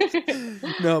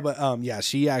 No, but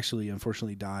she actually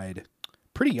unfortunately died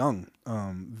pretty young.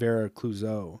 Vera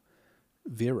Clouseau.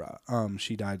 Vera.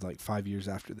 She died like 5 years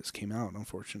after this came out,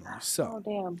 unfortunately. So Oh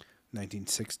damn.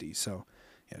 1960. So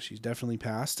yeah, she's definitely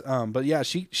passed. But yeah,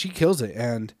 she kills it,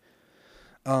 and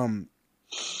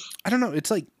I don't know.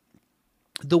 It's like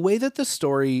the way that the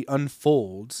story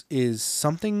unfolds is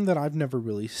something that I've never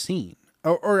really seen,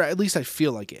 or at least I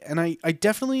feel like it. And I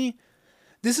definitely,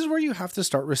 this is where you have to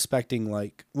start respecting,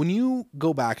 like when you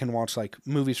go back and watch like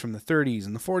movies from the 30s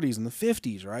and the 40s and the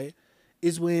 50s, right?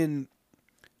 Is when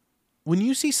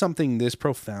you see something this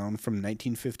profound from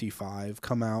 1955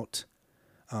 come out,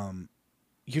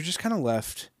 you're just kind of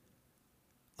left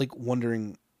like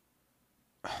wondering,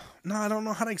 no, I don't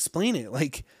know how to explain it.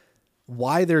 Like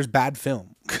why there's bad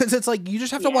film. Cause it's like, you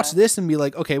just have to watch this and be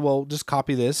like, okay, well just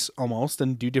copy this almost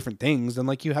and do different things. And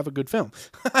like, you have a good film.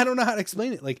 I don't know how to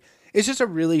explain it. Like, it's just a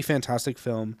really fantastic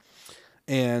film.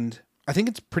 And I think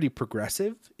it's pretty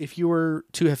progressive. If you were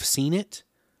to have seen it,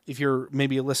 if you're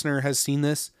maybe a listener has seen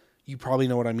this, you probably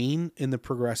know what I mean in the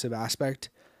progressive aspect,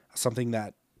 something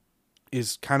that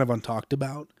is kind of untalked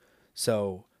about.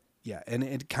 So yeah. And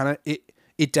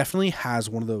it definitely has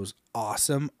one of those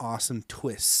awesome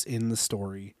twists in the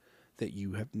story that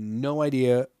you have no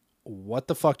idea what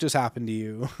the fuck just happened to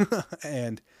you.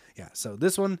 And yeah, so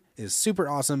this one is super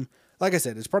awesome. Like I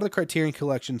said, it's part of the Criterion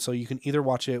Collection, so you can either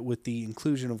watch it with the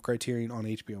inclusion of Criterion on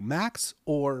HBO Max,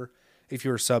 or if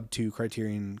you're a sub to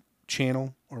Criterion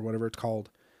Channel or whatever it's called,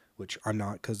 which I'm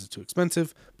not because it's too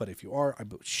expensive, but if you are, I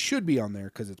should be on there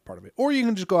because it's part of it. Or you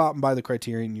can just go out and buy the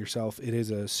Criterion yourself. It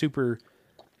is a super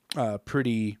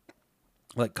pretty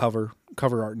like cover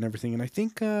art and everything, and I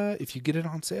think if you get it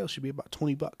on sale, it should be about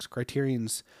 $20.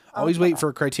 Criterion's always wait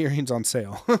for Criterion's on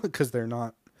sale because they're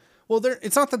not, well,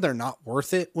 it's not that they're not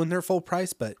worth it when they're full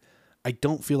price, but I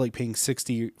don't feel like paying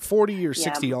 $40 or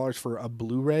 $60 for a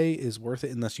Blu-ray is worth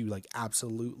it unless you like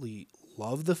absolutely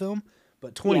love the film.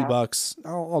 But $20,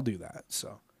 I'll do that.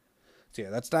 So yeah,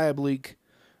 that's Diabolique.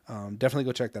 Definitely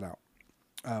go check that out.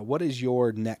 What is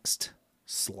your next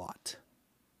slot?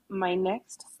 My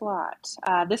next slot.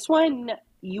 This one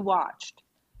you watched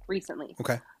recently.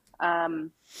 Okay.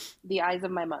 The Eyes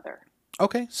of My Mother.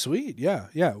 Okay, sweet. Yeah.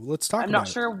 Let's talk about it. I'm not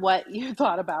sure what you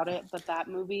thought about it, but that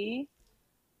movie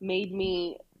made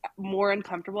me more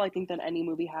uncomfortable, I think, than any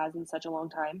movie has in such a long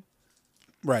time.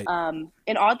 Right.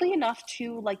 And oddly enough,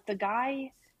 too, like the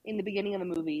guy in the beginning of the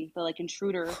movie, the like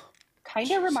intruder,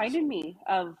 kind of reminded me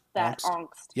of that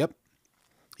Angst.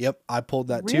 Yep. I pulled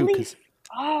that really? too. 'Cause...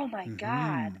 Oh my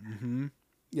God. Mm-hmm.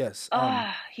 Yes.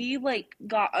 He like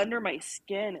got under my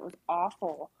skin. It was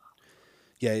awful.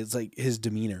 Yeah, it's like his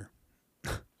demeanor.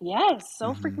 Yes,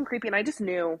 so freaking creepy. And I just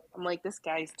knew. I'm like, this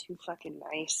guy's too fucking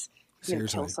nice. He's gonna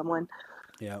kill someone.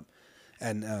 Yeah.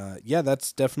 And yeah,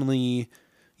 that's definitely,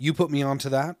 you put me onto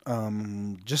that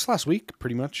just last week,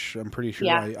 pretty much. I'm pretty sure.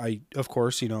 Yeah. I of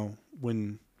course, you know,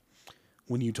 when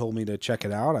you told me to check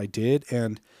it out, I did,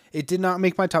 and it did not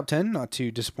make my top 10, not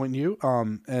to disappoint you.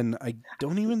 And I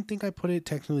don't even think I put it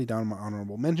technically down in my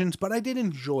honorable mentions, but I did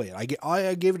enjoy it.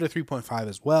 I gave it a 3.5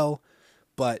 as well.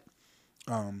 But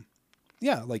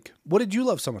yeah, like, what did you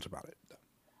love so much about it?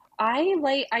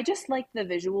 I just liked the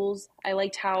visuals. I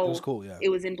liked how It was cool, yeah. it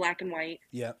was in black and white.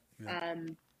 Yeah.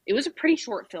 It was a pretty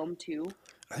short film too.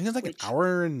 I think it's like an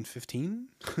hour and 15.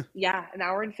 Yeah, an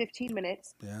hour and 15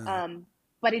 minutes. Yeah.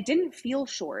 But it didn't feel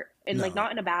short, and like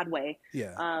not in a bad way.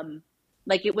 Yeah.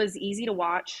 Like it was easy to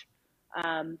watch.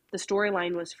 The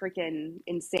storyline was freaking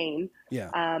insane. Yeah.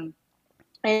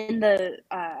 And the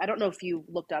I don't know if you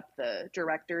looked up the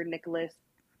director, Nicholas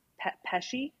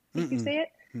Pesci. Did you say it?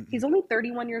 He's only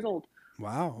 31 years old.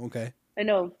 Wow. Okay. I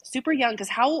know, super young. Because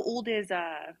how old is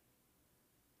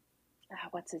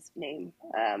what's his name?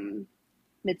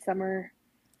 Midsummer.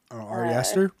 Ari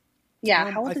Aster.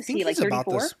 Yeah. How old is he? Like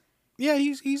 34? Yeah,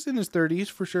 he's in his 30s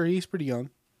for sure. He's pretty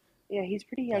young. Yeah, he's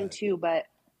pretty young too. But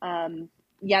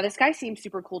yeah, this guy seems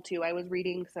super cool too. I was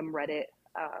reading some Reddit.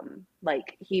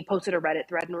 Like he posted a Reddit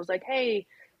thread and was like, "Hey,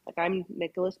 like I'm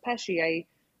Nicholas Pesci. I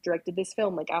directed this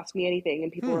film. Like, ask me anything."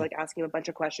 And people were like asking him a bunch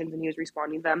of questions, and he was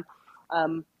responding to them.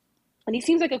 And he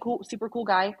seems like a super cool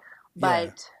guy.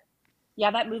 But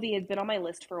yeah, that movie had been on my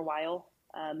list for a while,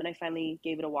 and I finally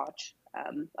gave it a watch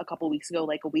a couple weeks ago,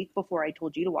 like a week before I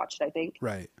told you to watch it, I think.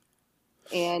 Right.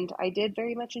 And I did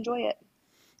very much enjoy it.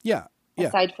 Yeah.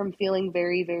 Aside from feeling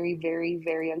very, very, very,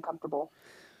 very uncomfortable.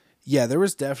 Yeah, there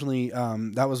was definitely,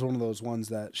 that was one of those ones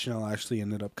that Chanel actually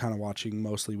ended up kind of watching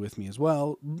mostly with me as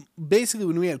well. Basically,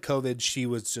 when we had COVID, she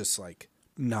was just like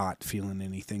not feeling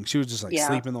anything. She was just like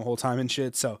sleeping the whole time and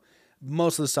shit. So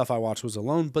most of the stuff I watched was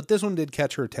alone, but this one did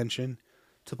catch her attention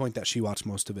to the point that she watched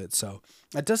most of it. So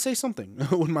that does say something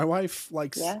when my wife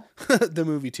likes the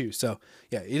movie too. So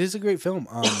yeah, it is a great film.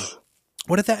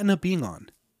 What did that end up being on?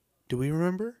 Do we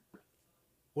remember?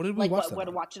 What did we Like watch what? that What to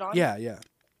on? watch it on? Yeah, yeah.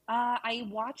 I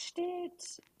watched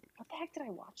it. What the heck did I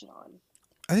watch it on?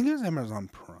 I think it was Amazon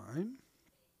Prime.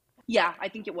 Yeah, I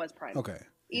think it was Prime. Okay.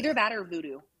 Either that or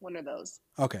Vudu, one of those.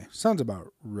 Okay, sounds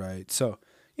about right. So,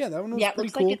 yeah, that one was Yeah, it pretty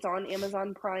looks cool. like it's on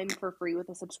Amazon Prime for free with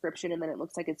a subscription, and then it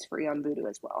looks like it's free on Vudu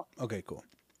as well. Okay, cool.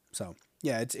 So,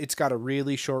 yeah, it's got a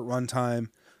really short runtime,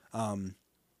 and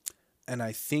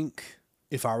I think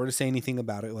if I were to say anything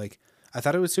about it, like I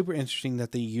thought it was super interesting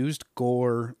that they used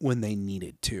gore when they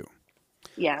needed to.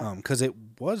 Yeah. Because it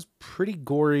was pretty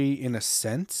gory in a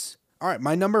sense. All right,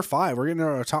 my number 5. We're getting to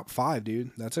our top 5,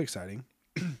 dude. That's exciting.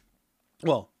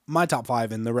 Well, my top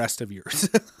 5 and the rest of yours.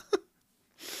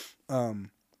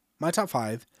 My top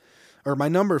 5, or my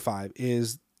number 5,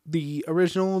 is the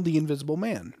original The Invisible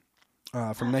Man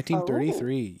from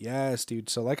 1933. Yes, dude.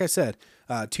 So like I said,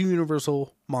 2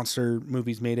 Universal monster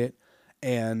movies made it.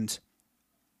 And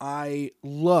I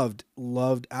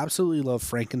absolutely loved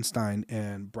Frankenstein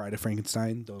and Bride of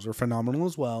Frankenstein. Those were phenomenal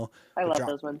as well. I But love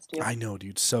those ones too. I know,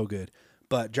 dude, so good.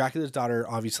 But Dracula's Daughter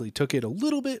obviously took it a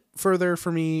little bit further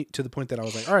for me to the point that I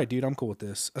was like, all right, dude, I'm cool with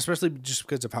this. Especially just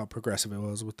because of how progressive it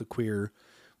was with the queer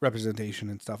representation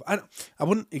and stuff. I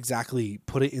wouldn't exactly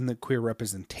put it in the queer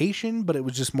representation, but it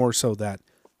was just more so that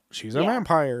she's a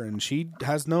vampire and she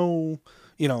has no,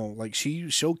 like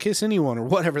she'll kiss anyone or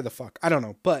whatever the fuck. I don't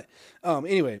know. But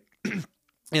anyway,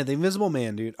 yeah, The Invisible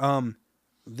Man, dude.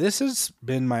 This has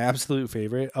been my absolute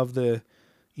favorite of the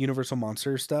Universal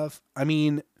Monster stuff. I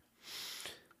mean,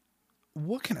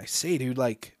 what can I say, dude?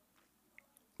 Like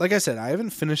I said, I haven't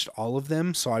finished all of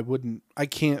them, so I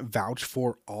can't vouch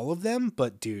for all of them,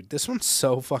 but dude, this one's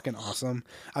so fucking awesome.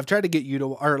 I've tried to get you to,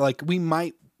 or like, we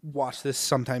might watch this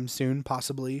sometime soon,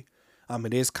 possibly.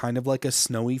 It is kind of like a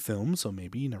snowy film, so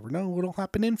maybe you never know what'll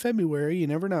happen in February. You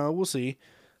never know. We'll see.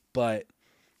 But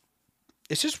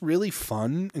it's just really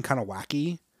fun and kind of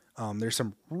wacky. There's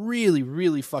some really,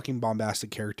 really fucking bombastic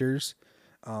characters.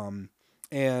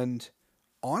 And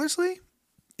honestly,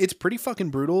 it's pretty fucking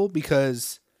brutal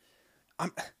because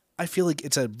I feel like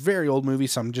it's a very old movie,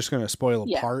 so I'm just going to spoil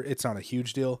a part. It's not a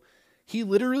huge deal. He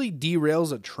literally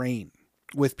derails a train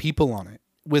with people on it,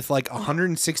 with like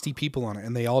 160 people on it,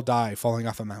 and they all die falling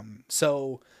off a mountain.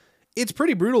 So it's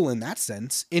pretty brutal in that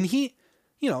sense. And he,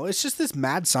 it's just this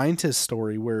mad scientist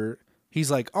story where he's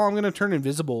like, oh, I'm going to turn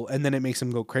invisible, and then it makes him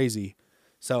go crazy.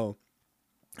 So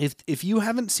if you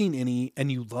haven't seen any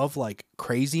and you love like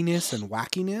craziness and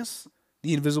wackiness,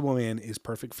 The Invisible Man is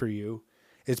perfect for you.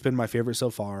 It's been my favorite so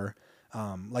far.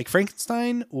 Like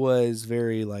Frankenstein was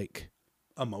very like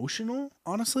emotional,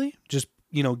 honestly, just,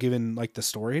 given like the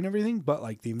story and everything. But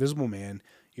like The Invisible Man,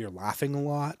 you're laughing a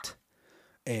lot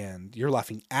and you're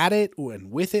laughing at it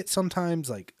and with it sometimes.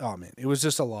 Like, oh man, it was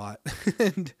just a lot.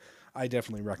 And I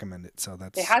definitely recommend it. So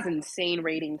it has insane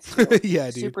ratings too. Yeah,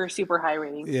 dude. Super, super high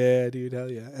ratings. Yeah, dude. Hell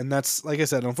yeah. And that's, like I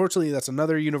said, unfortunately, that's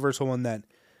another Universal one that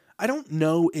I don't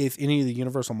know if any of the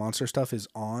Universal Monster stuff is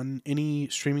on any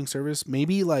streaming service.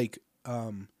 Maybe like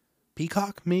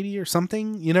Peacock, maybe, or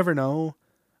something. You never know.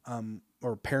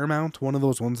 Or Paramount, one of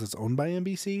those ones that's owned by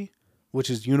NBC, which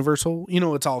is Universal.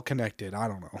 It's all connected. I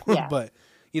don't know. Yeah. But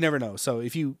you never know. So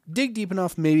if you dig deep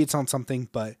enough, maybe it's on something.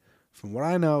 But from what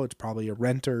I know, it's probably a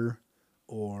renter,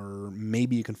 or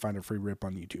maybe you can find a free rip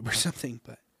on YouTube or something.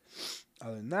 But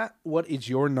other than that, what is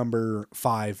your number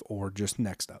 5 or just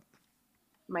next up?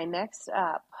 My next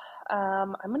up,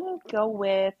 I'm gonna go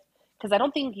with, because I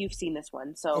don't think you've seen this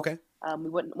one, so Okay. we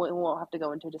won't have to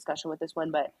go into a discussion with this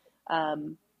one, but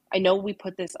I know we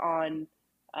put this on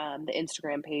the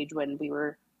Instagram page when we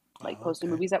were posting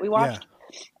movies that we watched.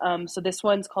 Yeah. So this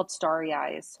one's called Starry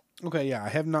Eyes. Okay, yeah, I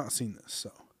have not seen this,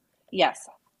 so. Yes,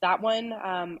 that one.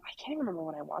 I can't remember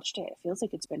when I watched it. It feels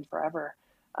like it's been forever,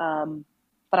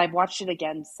 but I've watched it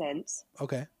again since.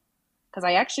 Okay. Because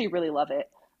I actually really love it.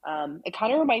 It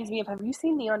kind of reminds me of, have you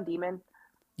seen Neon Demon?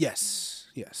 Yes.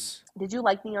 Did you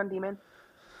like Neon Demon?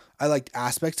 I liked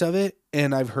aspects of it,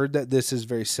 and I've heard that this is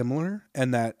very similar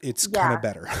and that it's kind of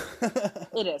better.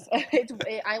 It is.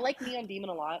 I like Neon Demon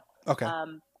a lot. Okay.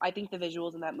 I think the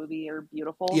visuals in that movie are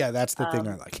beautiful. Yeah, that's the thing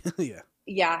I like. Yeah.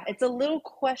 Yeah, it's a little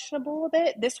questionable a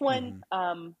bit. This one,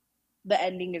 the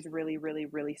ending is really, really,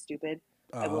 really stupid,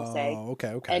 I will say.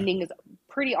 Okay. Ending is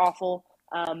pretty awful.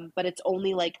 But it's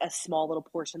only like a small little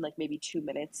portion, like maybe 2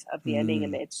 minutes of the ending,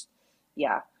 and the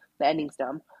ending's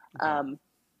dumb. Okay.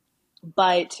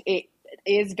 But it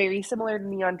is very similar to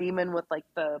Neon Demon with like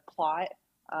the plot.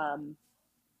 I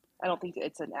don't think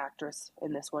it's an actress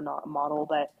in this one, not a model,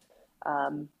 but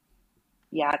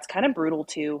it's kind of brutal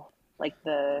too. Like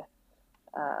the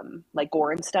like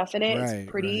gore and stuff in it. Right,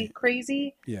 It's pretty right.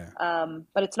 crazy. Yeah.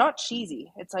 But it's not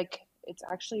cheesy. It's like it's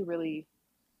actually really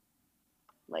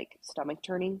like stomach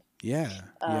turning. Yeah.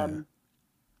 Yeah.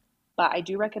 But I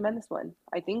do recommend this one.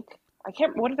 I think I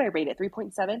can't. What did I rate it?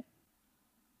 3.7.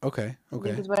 Okay. I think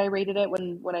Okay. is what I rated it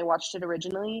when I watched it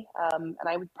originally. And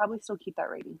I would probably still keep that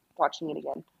rating watching it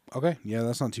again. Okay. Yeah,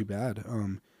 that's not too bad.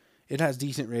 It has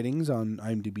decent ratings on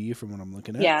IMDb from what I'm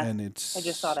looking at. Yeah, And it's I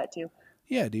just saw that too.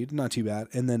 Yeah, dude, not too bad.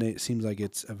 And then it seems like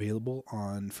it's available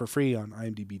for free on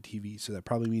IMDb TV. So that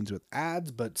probably means with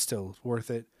ads, but still worth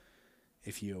it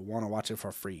if you want to watch it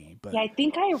for free. But Yeah, I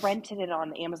think I rented it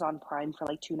on Amazon Prime for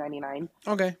like $2.99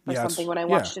 okay. or Yeah, something when I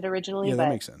watched it originally. Yeah, but that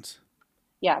makes sense.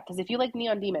 yeah, because if you like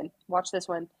Neon Demon, watch this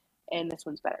one, and this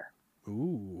one's better.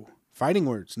 Ooh, fighting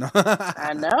words. No.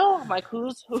 I know. I'm like,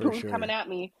 who's sure. coming at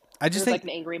me? I just There's think like an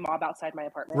angry mob outside my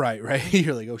apartment. right.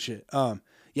 You're like, oh shit.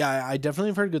 Yeah, I definitely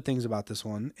have heard good things about this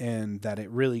one, and that it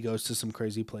really goes to some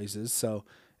crazy places. So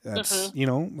that's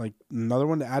like another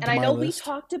one to add And to I my know list. we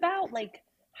talked about like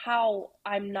how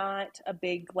I'm not a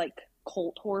big like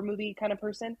cult horror movie kind of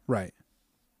person. Right.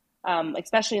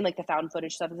 Especially in like the found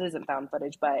footage stuff. This isn't found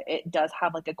footage, but it does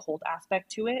have like a cult aspect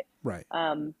to it. Right.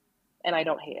 And I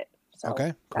don't hate it. So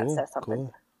Okay. Cool. that says something.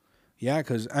 Cool. Yeah,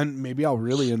 and maybe I'll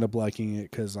really end up liking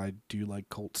it because I do like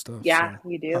cult stuff. Yeah, so.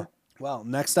 you do. Well,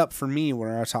 next up for me, we're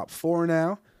in our top 4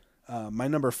 now. My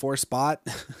number 4 spot,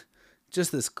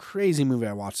 just this crazy movie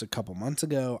I watched a couple months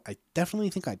ago. I definitely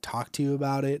think I talked to you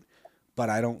about it, but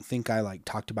I don't think I like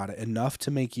talked about it enough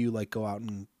to make you like go out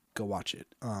and go watch it.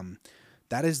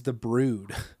 That is The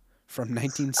Brood from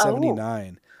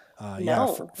 1979.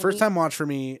 First time watch for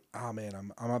me. Oh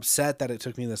man, I'm upset that it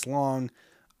took me this long.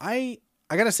 I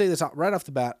gotta say this right off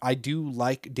the bat. I do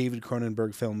like David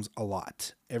Cronenberg films a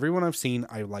lot. Everyone I've seen,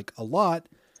 I like a lot.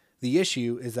 The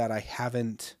issue is that I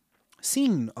haven't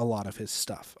seen a lot of his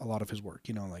stuff, a lot of his work,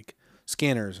 like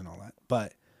Scanners and all that.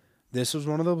 But this was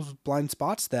one of those blind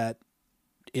spots that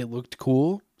it looked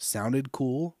cool, sounded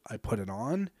cool. I put it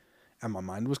on, and my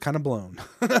mind was kind of blown.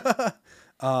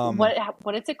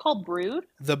 What is it called? Brood?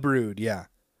 The Brood, yeah.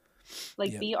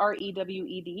 Like Yep.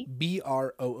 BREWED?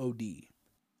 BROOD.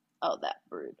 Oh, that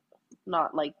Brood.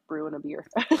 Not like brewing a beer.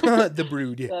 The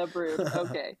Brood, yeah. The Brood.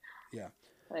 Okay. Yeah.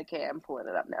 Okay, I'm pulling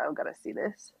it up now. I've got to see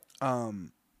this.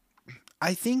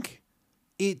 I think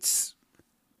it's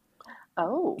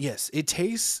Oh. yes, it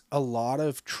takes a lot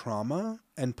of trauma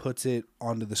and puts it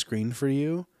onto the screen for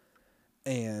you,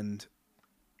 and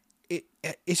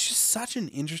it's just such an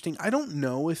interesting. I don't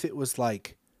know if it was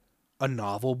like a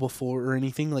novel before or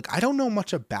anything. Like I don't know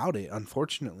much about it,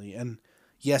 unfortunately. And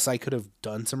yes, I could have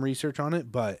done some research on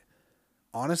it, but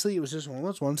honestly, it was just one of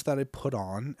those ones that I put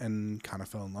on and kind of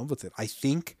fell in love with it. I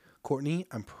think, Courtney,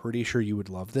 I'm pretty sure you would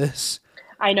love this.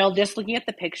 I know, just looking at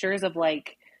the pictures of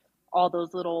like all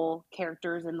those little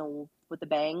characters with the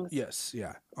bangs. Yes,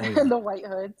 yeah. Oh, yeah. And the white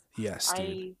hoods. Yes,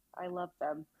 dude. I love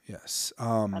them. Yes.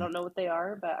 I don't know what they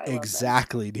are, but I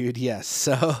exactly, dude. Yes.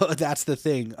 So that's the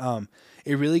thing.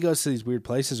 It really goes to these weird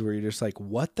places where you're just like,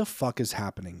 what the fuck is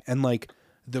happening? And like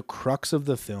the crux of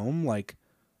the film, like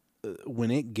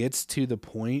when it gets to the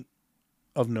point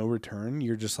of no return,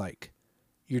 you're just like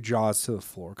your jaws to the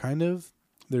floor kind of.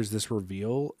 There's this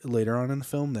reveal later on in the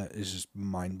film that is just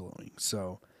mind blowing.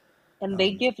 So And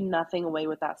they give nothing away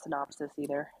with that synopsis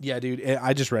either. yeah, dude,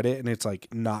 I just read it and it's like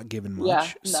not given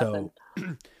much. Yeah, so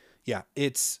yeah,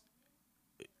 it's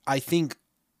I think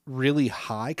really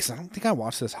high because I don't think I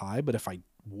watched this high, but if I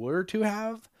were to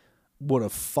have, would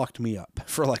have fucked me up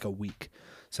for like a week.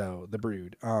 So The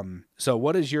Brood. So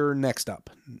what is your next up?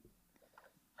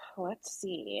 Let's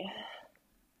see.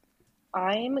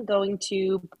 I'm going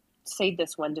to say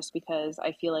this one just because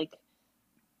I feel like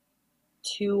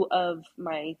 2 of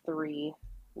my 3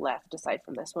 left aside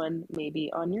from this one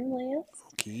maybe on your list.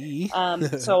 Okay.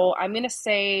 So I'm going to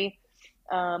say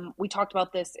we talked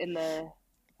about this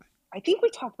I think we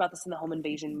talked about this in the home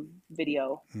invasion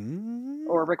video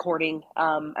or recording.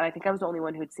 And I think I was the only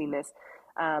one who had seen this.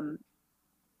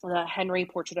 The Henry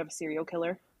Portrait of a Serial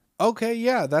Killer. Okay,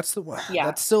 yeah, that's the one. Yeah.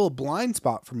 That's still a blind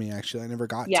spot for me, actually. I never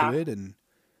got to it, and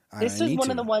this I is need one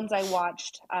to. of the ones I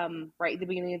watched right at the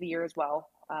beginning of the year as well.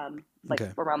 Like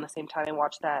Okay. around the same time I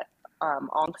watched that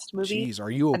Angst movie. Jeez, are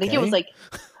you okay? I think it was like,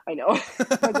 I know,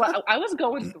 like, well, I was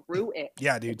going through it.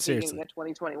 Yeah, dude, at the beginning seriously. of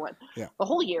 2021. Yeah. The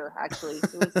whole year, actually.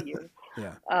 It was a year.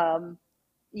 Yeah.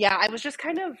 Yeah, I was just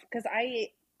kind of, because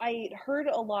I heard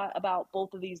a lot about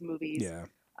both of these movies. Yeah.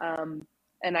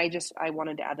 And I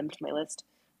wanted to add them to my list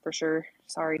for sure.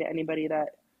 Sorry to anybody that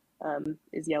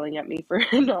is yelling at me for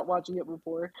not watching it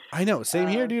before. I know. Same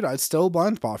here, dude. It's still a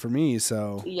blind spot for me,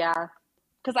 so. Yeah.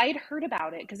 because I had heard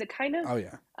about it, because it kind of Oh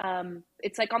yeah.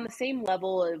 it's like on the same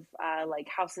level of like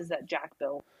Houses that Jack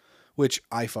built. Which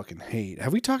I fucking hate.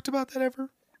 Have we talked about that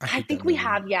ever? I hate think that we movie.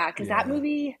 have, yeah, because that Yeah.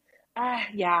 movie,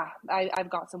 I've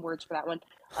got some words for that one.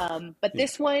 But Yeah.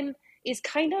 this one is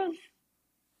kind of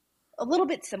a little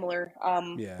bit similar,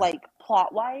 Yeah. like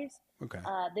plot wise. Okay.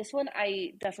 This one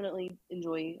I definitely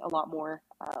enjoy a lot more.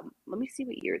 Let me see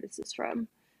what year this is from.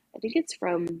 I think it's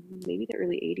from maybe the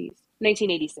early 80s,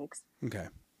 1986. Okay.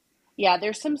 Yeah,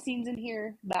 there's some scenes in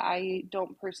here that I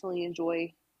don't personally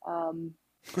enjoy.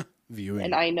 Viewing.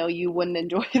 And I know you wouldn't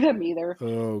enjoy them either.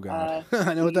 Oh god.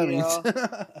 I know what that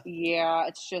means. Yeah,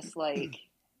 it's just like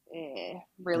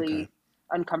really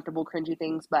uncomfortable, cringy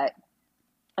things. But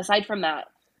aside from that,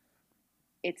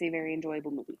 it's a very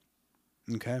enjoyable movie.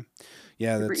 Okay.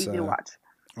 Yeah, Super that's easy to watch.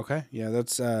 Okay. Yeah,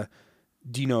 that's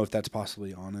do you know if that's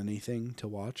possibly on anything to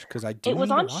watch? Because I do. It was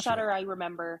need to on watch Shudder, it. I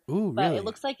remember. Ooh, But really? it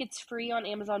looks like it's free on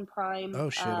Amazon Prime. Oh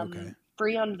shit, okay.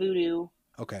 Free on Vudu.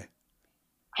 Okay.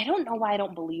 I don't know why I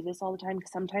don't believe this all the time,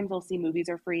 because sometimes I'll see movies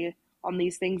are free on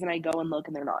these things and I go and look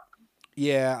and they're not.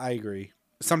 Yeah, I agree.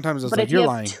 Sometimes it's But like if you're you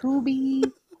have lying.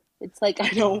 Tubi, it's like, I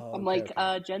know. Oh, I'm okay,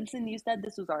 like, Jensen, you said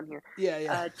this was on here.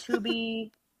 Yeah,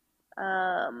 Tubi,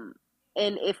 and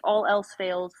if all else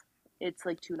fails, it's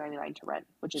like $2.99 to rent,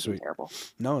 which isn't Sweet. terrible.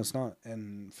 No, it's not.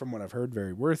 And from what I've heard,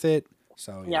 very worth it.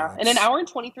 So Yeah, and an hour and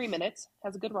 23 minutes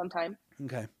has a good runtime.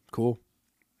 Okay, cool.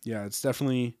 Yeah, it's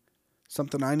definitely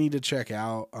something I need to check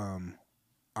out.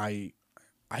 I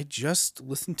just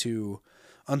listened to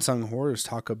Unsung Horrors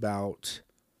talk about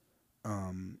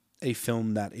a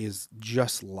film that is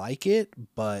just like it,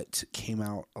 but came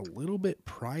out a little bit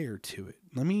prior to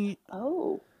it.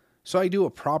 So I do a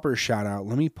proper shout out.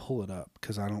 Let me pull it up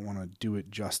because I don't want to do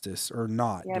it justice or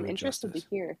not. Yeah, I'm interested to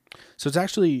hear. So it's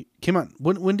actually came out.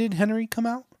 When did Henry come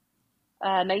out?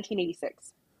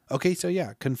 1986. Okay, so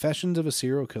yeah, Confessions of a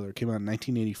Serial Killer came out in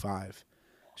 1985.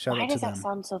 Shout Why out to does them. that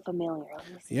sound so familiar?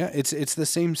 Let me see. Yeah, it's the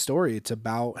same story. It's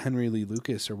about Henry Lee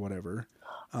Lucas or whatever.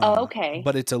 Okay.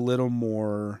 But it's a little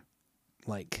more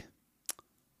like,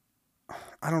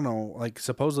 I don't know, like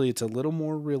supposedly it's a little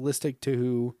more realistic to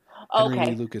who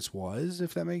Henry Lee Lucas was,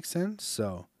 if that makes sense.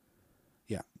 So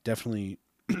yeah, definitely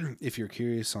if you're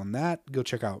curious on that, go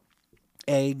check out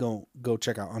go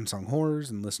check out Unsung Horrors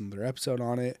and listen to their episode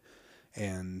on it,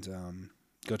 and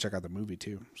go check out the movie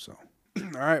too. So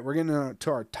all right, we're getting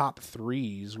to our top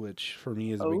threes, which for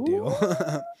me is a big deal.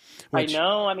 I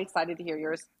know. I'm excited to hear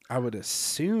yours. I would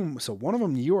assume so. One of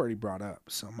them you already brought up.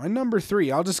 So my number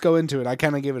three, I'll just go into it. I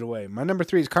kind of give it away. My number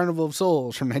three is Carnival of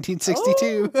Souls from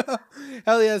 1962.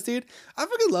 Hell yes, dude! I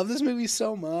fucking love this movie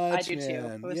so much. I do too.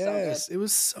 It was yes, it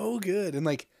was so good, and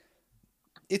like,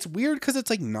 it's weird because it's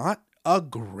like not a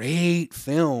great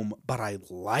film, but I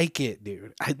like it,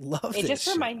 dude. I love it. It just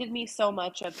reminded me so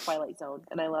much of Twilight Zone,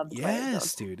 and I love the Twilight Zone.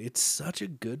 Yes, dude. It's such a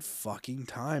good fucking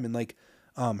time. And like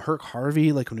Herc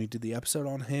Harvey, like when we did the episode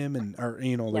on him and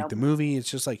like the movie,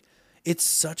 it's just like it's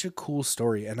such a cool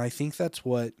story. And I think that's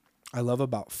what I love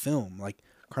about film. Like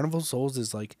Carnival of Souls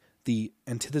is like the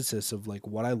antithesis of like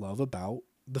what I love about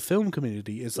the film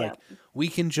community. Is like we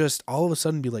can just all of a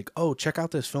sudden be like, oh, check out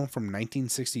this film from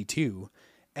 1962.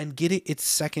 And get it its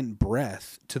second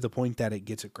breath to the point that it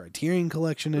gets a Criterion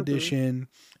Collection edition,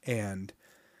 and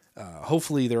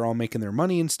hopefully they're all making their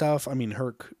money and stuff. I mean,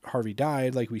 Herc Harvey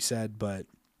died, like we said, but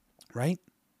right?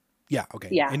 Yeah, okay.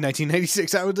 Yeah. In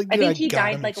 1996, I would like. I think he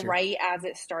died like right as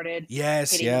it started.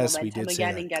 Yes, hitting yes, the we momentum did say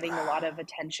again that. and getting a lot of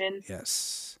attention.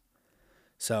 Yes.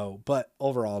 So, but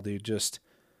overall, dude, just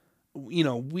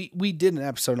we did an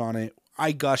episode on it.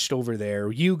 I gushed over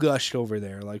there. You gushed over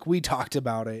there. Like we talked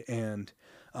about it, and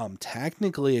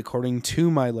technically, according to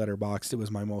my Letterboxd, it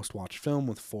was my most watched film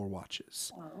with 4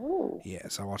 watches. Oh.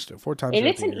 Yes, I watched it 4 times. And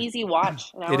it's an easy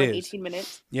watch. An hour and 18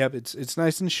 minutes. Yep, it's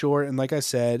nice and short. And like I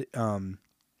said,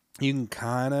 you can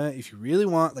kind of, if you really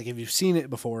want, like if you've seen it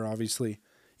before, obviously,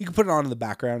 you can put it on in the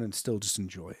background and still just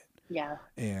enjoy it. Yeah.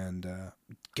 And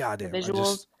goddamn, the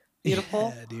visuals,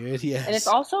 beautiful. Yeah, dude. Yes. And it's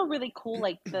also really cool,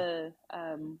 like the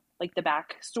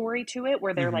backstory to it,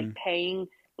 where they're like paying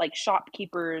like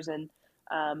shopkeepers and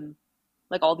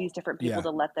like all these different people to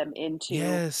let them into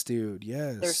their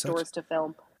stores to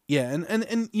film. Yeah,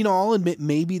 and I'll admit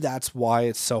maybe that's why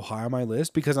it's so high on my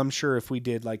list, because I'm sure if we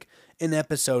did like an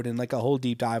episode and like a whole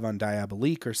deep dive on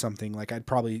Diabolique or something, like I'd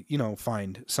probably,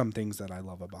 find some things that I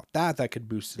love about that could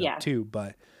boost it up too.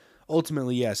 But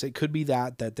ultimately, yes, it could be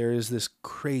that there is this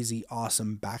crazy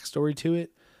awesome backstory to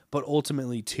it. But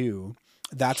ultimately too,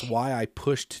 that's why I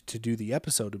pushed to do the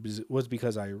episode, was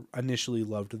because I initially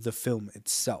loved the film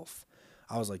itself.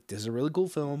 I was like, this is a really cool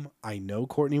film. I know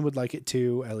Courtney would like it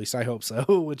too. At least I hope so,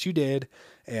 which you did.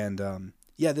 And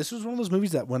yeah, this was one of those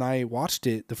movies that when I watched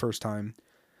it the first time,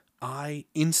 I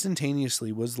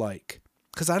instantaneously was like,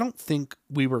 because I don't think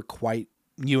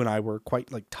you and I were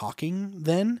quite like talking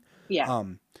then. Yeah.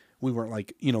 We weren't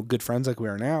like, good friends like we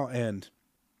are now.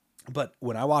 But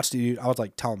when I watched it, dude, I was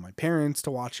like telling my parents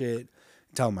to watch it,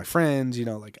 telling my friends,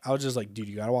 like I was just like, dude,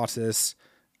 you got to watch this,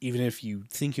 even if you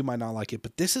think you might not like it.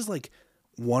 But this is like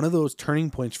one of those turning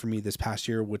points for me this past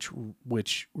year,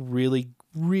 which really,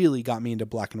 really got me into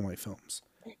black and white films.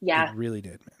 Yeah. It really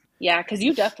did, man. Yeah, because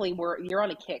you definitely you're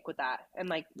on a kick with that. And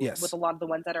like Yes. with a lot of the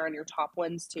ones that are on your top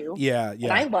ones too. Yeah,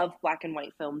 And I love black and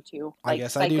white film too. I Like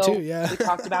guess Psycho, I do too, yeah. we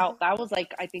talked about. That was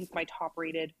like, I think, my top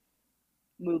rated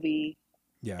movie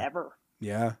Yeah. ever.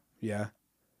 Yeah.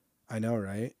 I know,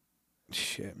 right?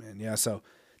 Shit, man. Yeah, so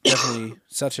definitely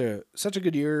such a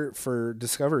good year for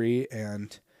Discovery,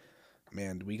 and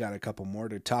man, we got a couple more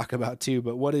to talk about too.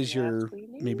 But what is your we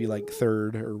do. maybe like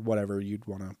third or whatever you'd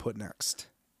want to put next?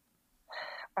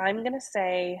 I'm going to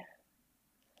say,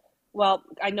 well,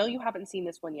 I know you haven't seen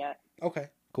this one yet, Okay,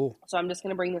 cool. so I'm just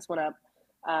going to bring this one up.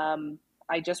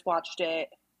 I just watched it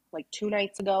like 2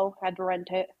 nights ago, had to rent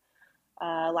it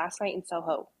last night in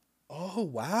Soho. Oh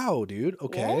wow, dude.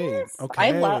 Okay. Yes. Okay.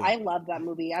 I love that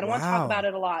movie. I don't want to Wow. talk about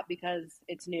it a lot because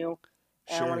it's new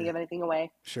and I don't want to Sure. give anything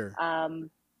away. Sure.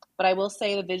 But I will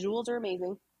say the visuals are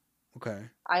amazing. Okay.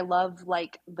 I love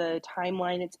like the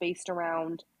timeline it's based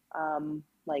around.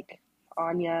 Like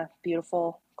Anya,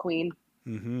 beautiful queen.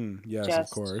 Mm-hmm. Yes, Just, of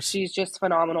course. she's just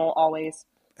phenomenal always.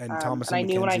 And Thomas and I and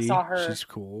knew when I Mackenzie, saw her- she's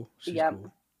cool. She's Yep.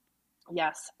 cool.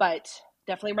 Yes, but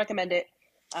definitely recommend it.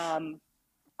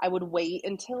 I would wait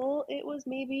until it was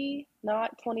maybe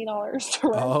not $20 to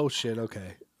rent. Oh shit.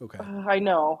 Okay. Okay. I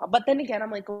know, but then again,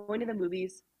 I'm like, going to the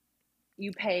movies,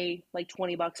 you pay like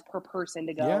 $20 per person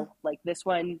to go. Yeah. Like this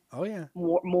one, Oh yeah.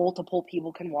 multiple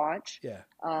people can watch. Yeah.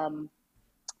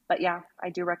 But yeah, I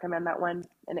do recommend that one,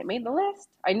 and it made the list.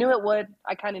 I knew it would.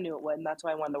 I kind of knew it would, and that's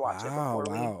why I wanted to watch it Wow.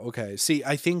 before Wow. Okay. See,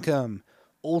 I think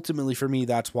ultimately for me,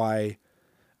 that's why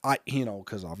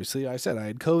because obviously I said I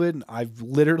had COVID, and I've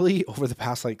literally over the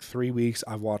past like 3 weeks,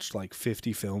 I've watched like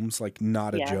 50 films, like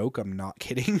not a Yeah. joke. I'm not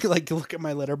kidding. Like look at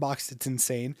my letterbox. It's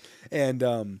insane. And,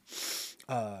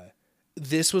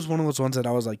 this was one of those ones that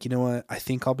I was like, you know what? I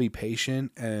think I'll be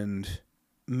patient and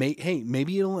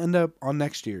maybe it'll end up on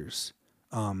next year's.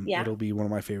 Yeah. It'll be one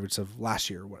of my favorites of last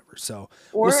year or whatever. So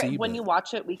Or we'll see, when but- you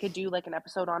watch it, we could do like an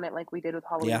episode on it, like we did with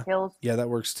Halloween Kills. Yeah, that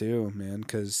works too, man.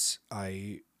 Because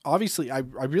I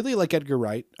really like Edgar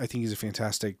Wright. I think he's a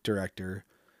fantastic director.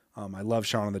 I love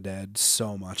Shaun of the Dead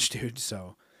so much, dude.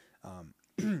 So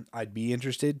I'd be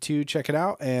interested to check it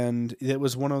out. And it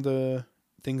was one of the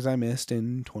things I missed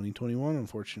in 2021,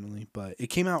 unfortunately. But it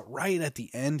came out right at the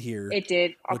end here. It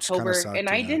did, Which kinda October, sucked, and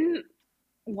I yeah. didn't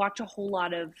watch a whole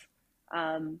lot of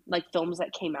like films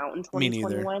that came out in Me neither.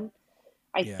 2021.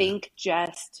 I Yeah. think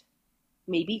just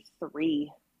maybe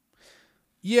 3.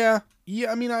 Yeah.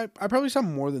 I mean, I probably saw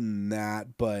more than that,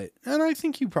 and I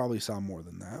think you probably saw more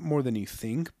than that, more than you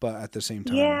think. But at the same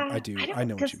time, Yeah, I do. I don't- I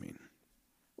know what 'cause- you mean.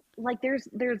 Like there's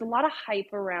a lot of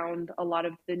hype around a lot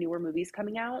of the newer movies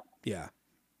coming out. Yeah.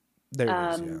 There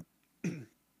it is. Um, Yeah.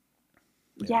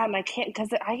 Yeah, and I can't because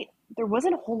there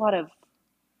wasn't a whole lot of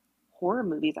horror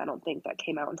movies, I don't think, that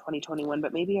came out in 2021.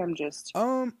 But maybe I'm just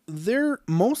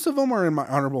Most of them are in my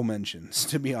honorable mentions,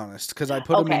 to be honest, because I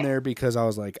put them in Okay. there because I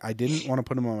was like, I didn't want to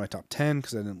put them on my top 10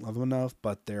 because I didn't love them enough.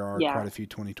 But there are Yeah. quite a few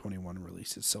 2021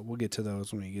 releases, so we'll get to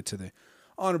those when we get to the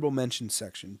honorable mentions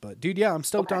section. But dude, yeah, I'm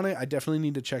stoked Okay. on it. I definitely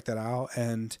need to check that out.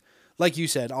 And like you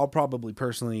said, I'll probably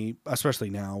personally, especially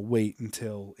now, wait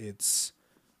until it's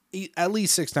at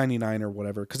least $6.99 or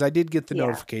whatever, because I did get the Yeah.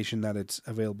 notification that it's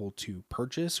available to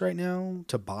purchase right now,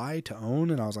 to buy, to own,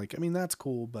 and I was like, I mean, that's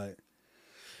cool, but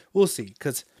we'll see,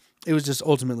 because it was just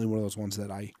ultimately one of those ones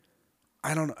that I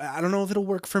don't know if it'll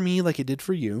work for me like it did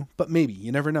for you, but maybe,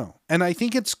 you never know. And I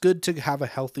think it's good to have a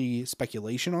healthy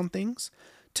speculation on things,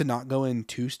 to not go in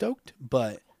too stoked,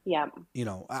 but yeah.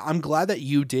 I'm glad that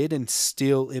you did, and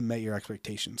still it met your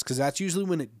expectations, because that's usually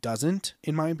when it doesn't,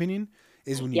 in my opinion,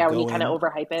 is when you Yeah, go when you kind in- of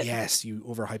overhype it. Yes, you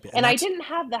overhype it. And I that's- didn't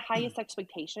have the highest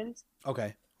expectations.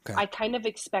 Okay. I kind of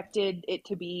expected it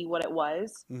to be what it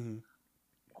was. Mm-hmm.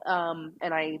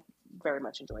 And I very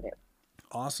much enjoyed it.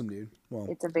 Awesome, dude. Well,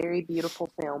 It's a very beautiful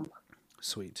film.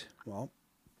 sweet. Well,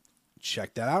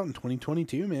 check that out in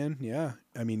 2022, man. Yeah.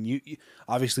 I mean, you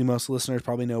obviously most listeners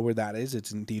probably know where that is.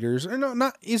 It's in theaters. Or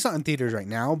no, it's not in theaters right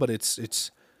now, but it's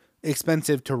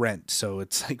expensive to rent. So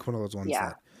it's like one of those ones Yeah.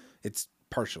 that it's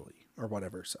partially or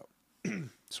whatever. So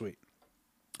sweet.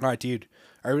 All right, dude.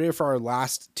 Are we ready for our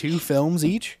last two films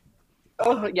each?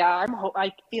 Oh yeah,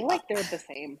 I feel like they're the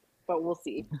same, but we'll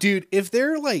see. Dude, if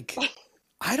they're like,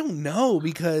 I don't know,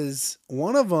 because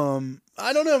one of them,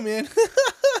 I don't know, man.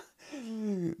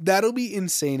 That'll be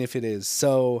insane if it is.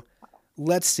 So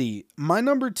let's see. My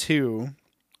number 2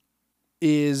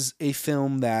 is a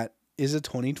film that is a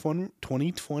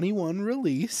 2021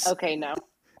 release. Okay, no.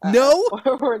 No?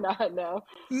 We're not. No.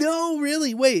 No,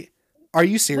 really? Wait. Are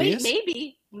you serious?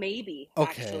 Wait, maybe.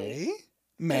 Okay. Actually.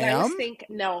 And Ma'am. I just think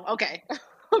no. Okay.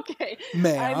 Okay.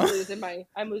 Ma'am.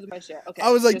 I'm losing my shit. Okay. I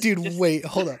was like, just- dude, wait,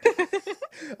 hold up.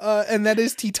 And that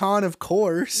is Titan, of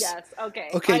course. Yes. Okay.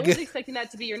 Okay, I was good. expecting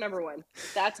that to be your number 1.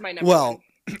 That's my number Well,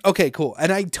 1. okay, cool.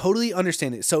 And I totally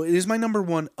understand it. So it is my number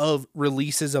 1 of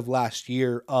releases of last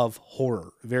year of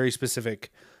horror. Very specific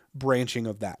branching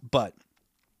of that. But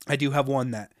I do have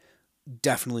one that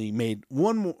definitely made a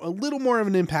little more of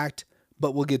an impact,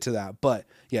 but we'll get to that. But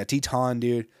yeah, Titan,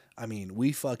 dude. I mean,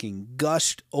 we fucking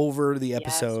gushed over the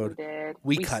episode. Yes, we did.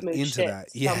 We cut smooched into it that.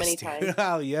 so Yes, many dude. times.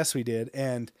 Oh, yes, we did.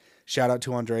 And shout out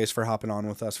to Andreas for hopping on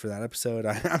with us for that episode.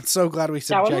 I'm so glad we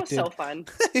That one was subjected. so fun.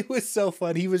 It was so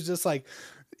fun. He was just like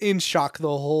in shock the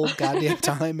whole goddamn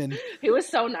time. And He was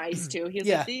so nice too. He was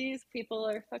Yeah. like, "These people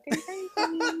are fucking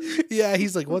crazy." yeah,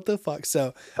 he's like, what the fuck?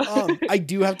 So I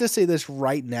do have to say this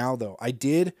right now, though. I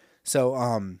did. So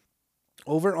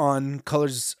over on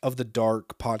Colors of the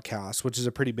Dark podcast, which is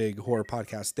a pretty big horror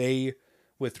podcast, they,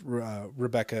 with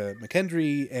Rebecca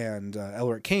McKendry and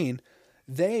Elric Kane,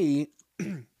 they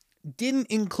didn't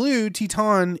include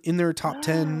Titan in their top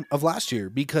 10 of last year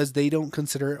because they don't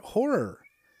consider it horror.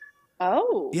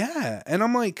 Oh. Yeah. And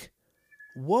I'm like,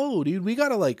 whoa, dude, we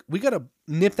gotta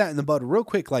nip that in the bud real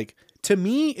quick. Like, to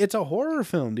me, it's a horror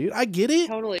film, dude. I get it.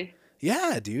 Totally.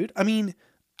 Yeah, dude. I mean,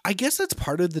 I guess that's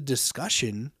part of the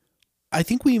discussion. I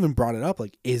think we even brought it up.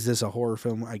 Like, is this a horror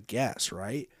film? I guess,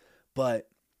 right? But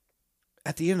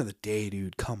at the end of the day,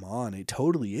 dude, come on. It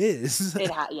totally is.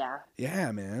 Yeah.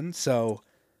 Yeah, man. So,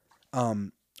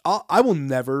 I will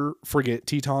never forget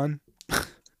Teton.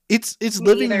 It's Me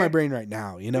living in either. my brain right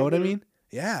now. You know what I Mhm. mean?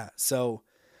 Yeah. So,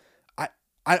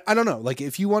 I don't know. Like,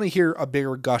 if you want to hear a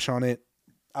bigger gush on it,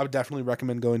 I would definitely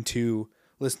recommend going to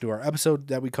listen to our episode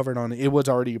that we covered on it. It was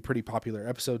already a pretty popular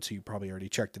episode, so you probably already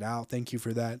checked it out. Thank you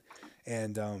for that.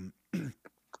 And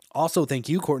also thank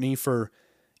you, Courtney,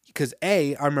 because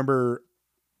I remember,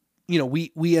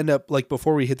 we end up, like,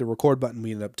 before we hit the record button,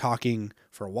 we ended up talking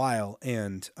for a while.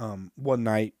 And one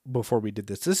night before we did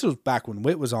this was back when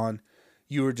Wit was on,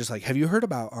 you were just like, have you heard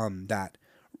about that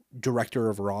director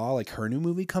of Raw, like her new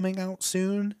movie coming out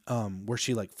soon, where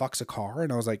she like fucks a car?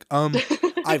 And I was like,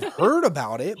 I've heard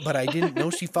about it, but I didn't know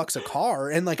she fucks a car.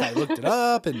 And like, I looked it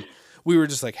up and we were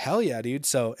just like, hell yeah, dude.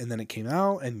 So, and then it came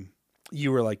out and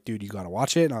you were like, dude, you got to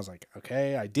watch it. And I was like,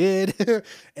 okay, I did.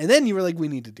 And then you were like, we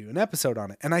need to do an episode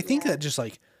on it. And I think that just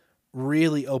like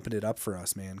really opened it up for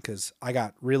us, man. 'Cause I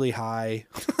got really high.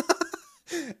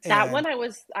 That And- one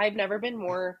I've never been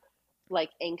more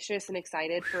like anxious and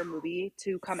excited for a movie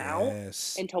to come out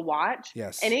Yes. and to watch.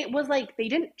 Yes. And it was like they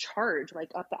didn't charge like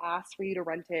up the ass for you to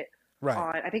rent it Right.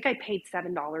 on. I think I paid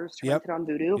 $7 to Yep. rent it on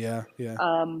Vudu. Yeah. Yeah.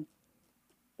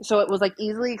 So it was like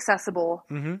easily accessible,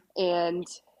 Mm-hmm. and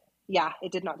yeah,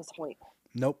 it did not disappoint.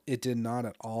 Nope, it did not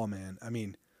at all, man. I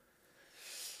mean,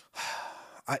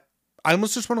 I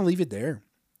almost just want to leave it there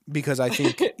because I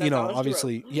think, That's all it's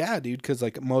obviously, yeah, dude, because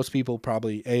like most people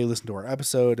probably listen to our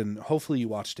episode and hopefully you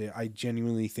watched it. I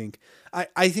genuinely think,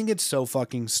 I think it's so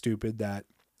fucking stupid that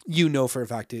for a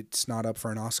fact it's not up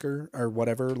for an Oscar or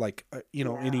whatever, like,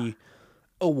 Yeah. any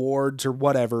awards or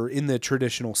whatever in the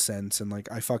traditional sense. And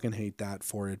like, I fucking hate that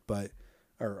for it,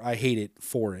 or I hate it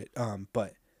for it.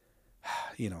 But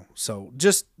so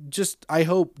just I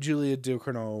hope Julia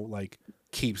Ducournau like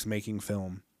keeps making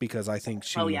film because I think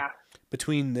she, Oh yeah,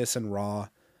 between this and Raw,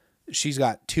 she's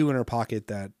got 2 in her pocket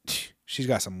that she's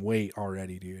got some weight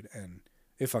already, dude, and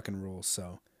it fucking rules.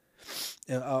 So,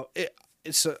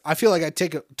 I feel like I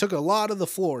took a lot of the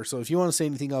floor. So if you want to say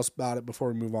anything else about it before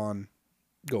we move on,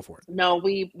 go for it. no,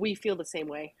 we feel the same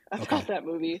way about Okay. that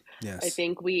movie. Yes, I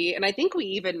think we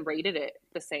even rated it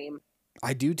the same.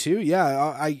 I do too. Yeah,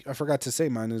 I forgot to say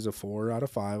mine is a 4 out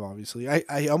of 5. Obviously,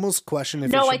 I almost question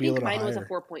if it No, should I be a think little mine higher. was a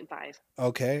 4.5.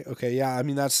 Okay, yeah. I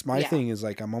mean, that's my Yeah. thing is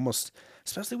like I'm almost,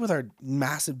 especially with our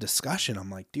massive discussion. I'm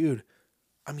like, dude.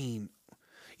 I mean,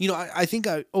 I think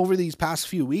over these past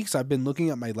few weeks I've been looking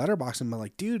at my letterbox and I'm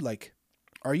like, dude, like,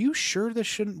 are you sure this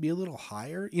shouldn't be a little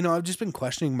higher? I've just been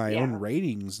questioning my own Yeah.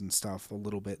 ratings and stuff a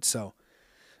little bit. So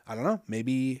I don't know.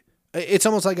 Maybe it's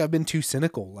almost like I've been too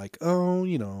cynical. Like,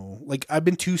 like I've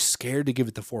been too scared to give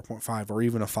it the 4.5 or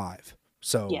even a 5.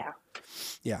 So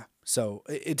Yeah. So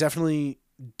it definitely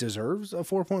deserves a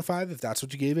 4.5 if that's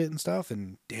what you gave it and stuff.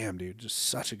 And damn, dude, just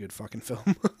such a good fucking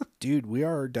film. Dude, we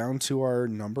are down to our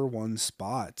number 1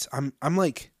 spot. I'm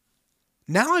like,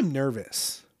 now I'm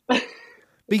nervous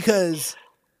because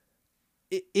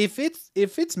if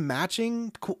it's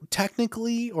matching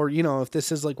technically, or if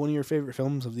this is like one of your favorite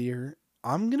films of the year,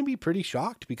 I'm gonna be pretty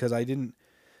shocked because I didn't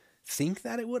think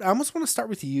that it would. I almost want to start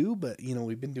with you, but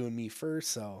we've been doing me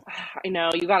first, so I know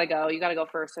you gotta go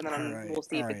first, and then right, we'll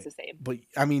see if it's the same. But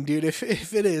I mean, dude,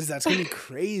 if it is, that's gonna be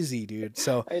crazy, dude.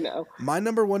 So I know my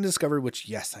number 1 discovery, which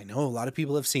yes, I know a lot of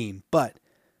people have seen, but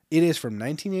it is from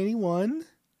 1981.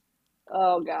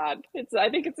 Oh God, I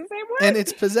think it's the same one. And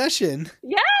it's Possession.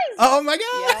 Yes. Oh my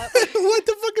God. Yep. What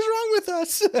the fuck is wrong with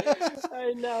us?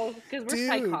 I know, because we're Dude,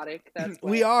 psychotic. That's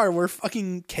why. we are. We're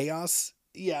fucking chaos.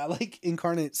 Yeah, like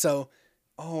incarnate. So,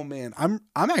 oh man, I'm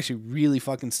actually really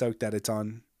fucking stoked that it's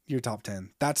on your top 10.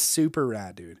 That's super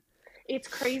rad, dude. It's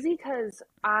crazy because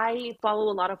I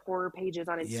follow a lot of horror pages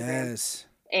on Instagram. Yes.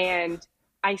 And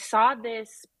I saw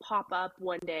this pop up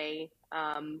one day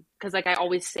because I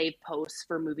always save posts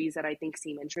for movies that I think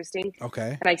seem interesting.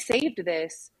 Okay. And I saved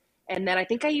this, and then I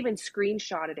think I even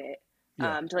screenshotted it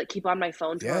to keep on my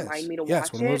phone to remind me to watch it. Yeah,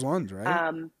 it's one of those ones,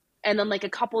 right? And then a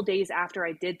couple days after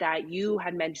I did that, you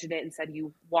had mentioned it and said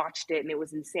you watched it and it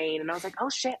was insane. And I was like, oh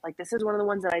shit, this is one of the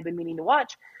ones that I've been meaning to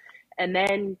watch. And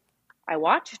then I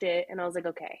watched it and I was like,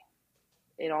 okay,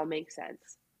 it all makes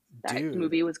sense. That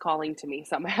movie was calling to me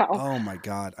somehow. Oh my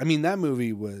God. I mean, that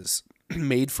movie was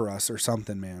made for us or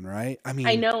something, man, right? I mean,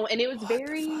 I know. And it was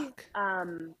very,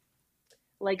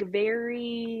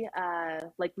 very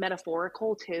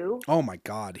metaphorical too. Oh my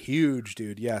God. Huge,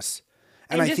 dude. Yes.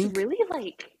 And I think really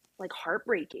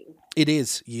heartbreaking. It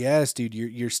is. Yes, dude.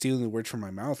 You're stealing the words from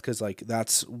my mouth. Cause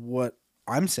that's what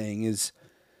I'm saying is,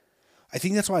 I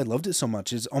think that's why I loved it so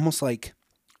much, is almost like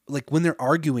when they're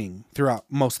arguing throughout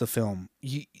most of the film,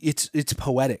 it's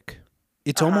poetic.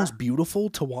 It's almost beautiful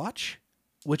to watch,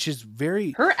 which is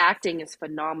very... Her acting is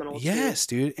phenomenal, yes,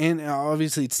 too. Dude. And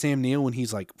obviously it's Sam Neill when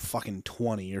he's fucking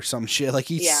 20 or some shit.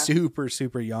 He's super,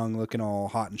 super young, looking all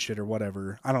hot and shit or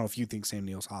whatever. I don't know if you think Sam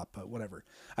Neill's hot, but whatever.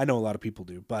 I know a lot of people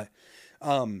do. But,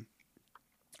 I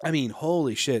mean,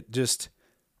 holy shit. Just,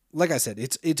 like I said,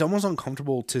 it's almost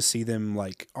uncomfortable to see them,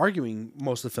 arguing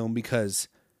most of the film because...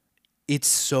 it's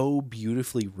so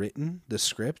beautifully written, the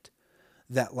script,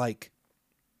 that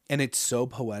and it's so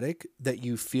poetic that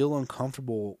you feel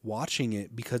uncomfortable watching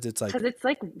it because it's because it's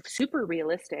super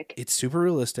realistic. It's super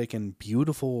realistic and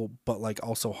beautiful, but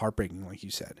also heartbreaking, like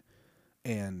you said.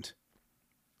 And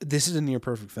this is a near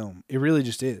perfect film. It really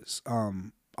just is.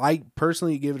 I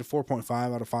personally give it a 4.5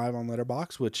 out of 5 on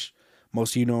Letterboxd, which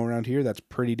most of you know around here, that's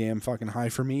pretty damn fucking high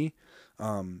for me.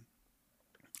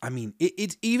 I mean,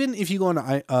 it's even if you go on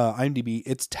IMDb,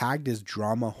 it's tagged as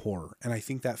drama horror, and I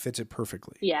think that fits it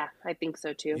perfectly. Yeah, I think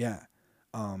so too. Yeah.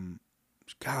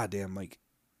 Goddamn,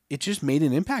 it just made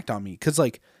an impact on me because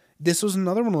this was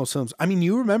another one of those films. I mean,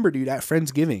 you remember, dude, at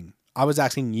Friendsgiving, I was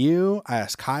asking you, I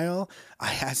asked Kyle,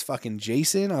 I asked fucking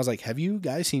Jason. I was like, have you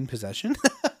guys seen Possession?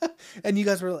 And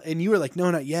you were like,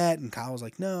 no, not yet. And Kyle was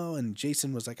like, no. And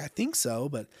Jason was like, I think so,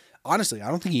 but honestly, I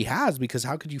don't think he has because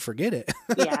how could you forget it?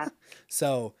 Yeah.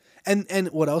 So, and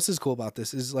what else is cool about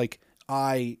this is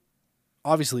I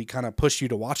obviously kind of pushed you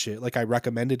to watch it. I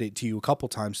recommended it to you a couple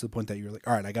times to the point that you were like,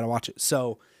 all right, I got to watch it.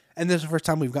 So, and this is the first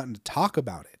time we've gotten to talk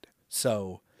about it.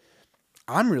 So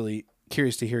I'm really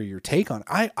curious to hear your take on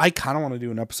it. I kind of want to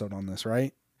do an episode on this,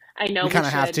 right? I know we kind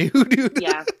of have to, dude.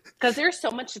 Yeah. Because there's so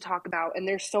much to talk about and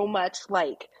there's so much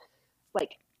like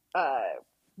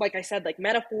I said,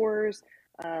 metaphors,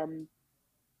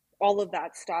 all of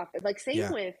that stuff.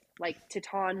 Same with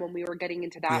Titane when we were getting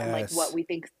into that and what we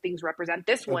think things represent.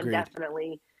 This one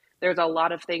definitely, there's a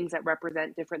lot of things that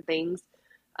represent different things.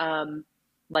 The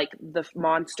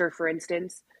monster, for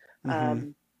instance.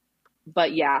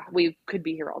 But yeah, we could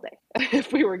be here all day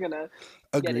if we were gonna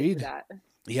get into that.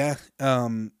 Yeah.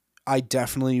 I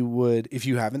definitely would. If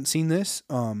you haven't seen this,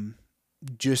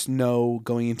 just know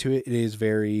going into it, it is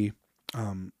very,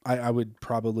 I would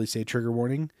probably say trigger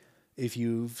warning. If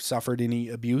you've suffered any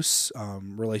abuse,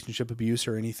 relationship abuse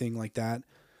or anything like that,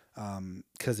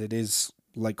 because it is,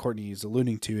 like Courtney is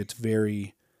alluding to, it's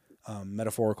very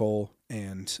metaphorical,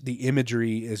 and the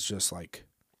imagery is just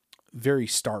very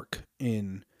stark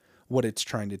in what it's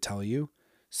trying to tell you.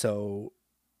 So,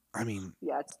 I mean,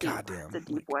 yeah, it's deep. Goddamn, it's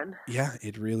a deep one. Yeah,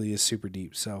 it really is super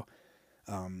deep. So,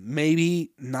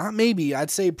 I'd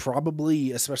say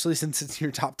probably, especially since it's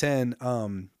your top 10,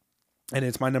 and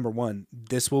it's my number 1.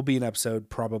 This will be an episode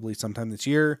probably sometime this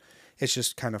year. It's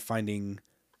just kind of finding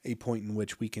a point in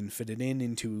which we can fit it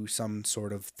into some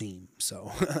sort of theme.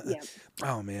 So, Yeah.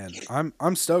 oh man,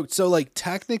 I'm stoked. So like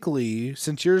technically,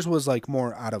 since yours was like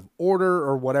more out of order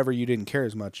or whatever, you didn't care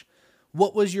as much.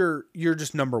 What was your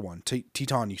just number one?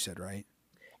 Teton, you said, right?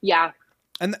 Yeah.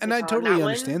 And I Teton, totally that one,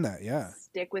 understand that. Yeah,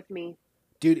 Stick with me.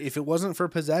 dude. If it wasn't for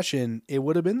Possession, it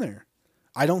would have been there.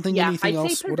 I don't think Yeah, anything I'd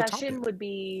else say would have topped Possession it. would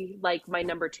be like my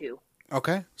number 2.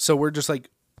 Okay, so we're just like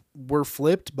we're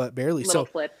flipped, but barely. Little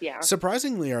So flip, yeah.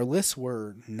 surprisingly, our lists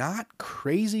were not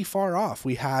crazy far off.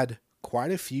 We had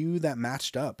quite a few that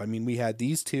matched up. I mean, we had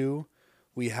these two.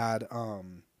 We had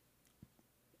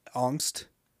Angst.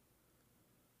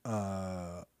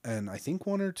 And I think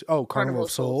one or two. Oh, Carnival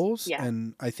of Souls. Yeah.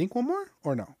 And I think one more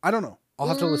or no. I don't know. I'll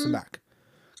have to listen back.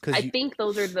 I think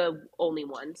those are the only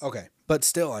ones. Okay, but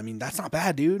still, I mean, that's not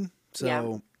bad, dude.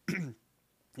 So, Yeah.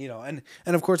 you know, and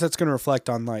of course, that's going to reflect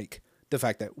on like the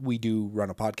fact that we do run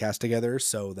a podcast together,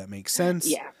 so that makes sense.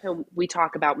 Yeah. So we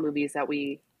talk about movies that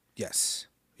we Yes.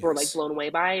 were like blown away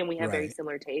by, and we have very Right.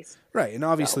 similar tastes. Right, and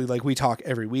obviously, like we talk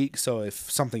every week. So if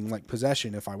something like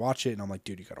Possession, if I watch it and I'm like,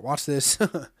 dude, you got to watch this,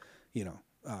 you know,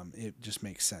 it just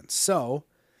makes sense. So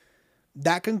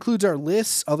that concludes our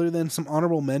lists. Other than some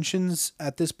honorable mentions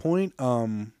at this point,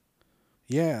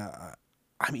 yeah,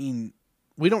 I mean,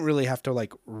 we don't really have to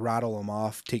like rattle them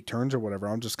off, take turns or whatever.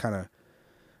 I'll just kind of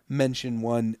mention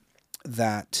one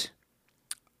that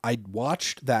I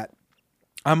watched that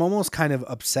I'm almost kind of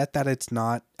upset that it's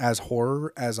not as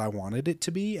horror as I wanted it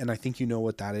to be. And I think you know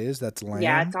what that is. That's Lamb.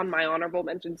 Yeah, it's on my honorable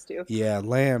mentions too. Yeah,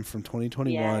 Lamb from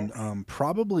 2021. Yes.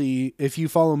 Probably, if you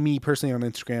follow me personally on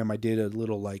Instagram, I did a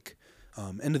little like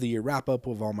end of the year wrap up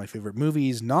of all my favorite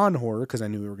movies, non-horror, because I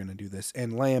knew we were going to do this.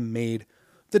 And Lamb made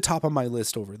the top of my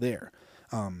list over there.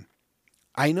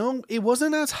 I know it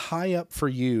wasn't as high up for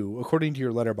you, according to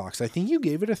your letterbox. I think you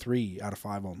gave it a 3 out of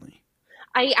 5 only.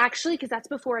 I actually, because that's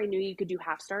before I knew you could do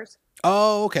half stars.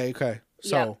 Oh, okay.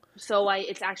 So Yeah. So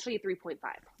it's actually a 3.5.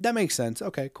 that makes sense.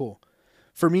 Okay, cool.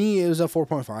 For me, it was a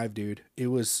 4.5, dude. It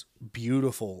was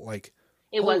beautiful. Like,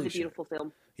 It was holy a shit. beautiful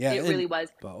film. Yeah, It really was.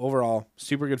 But overall,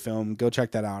 super good film. Go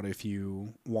check that out if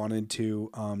you wanted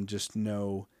to. Just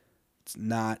know it's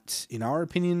not, in our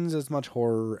opinions, as much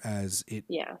horror as it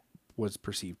Yeah. was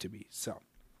perceived to be. So,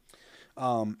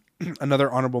 another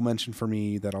honorable mention for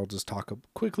me that I'll just talk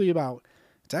quickly about.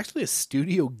 It's actually a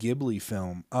Studio Ghibli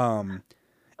film.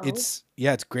 It's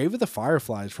Grave of the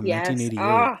Fireflies from Yes. 1988.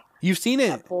 Ah. You've seen it?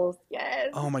 That pulls.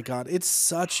 Yes. Oh my god, it's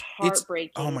such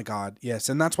Heartbreaking. oh my god, yes,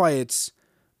 and that's why it's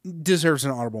deserves an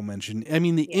honorable mention. I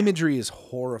mean, the imagery is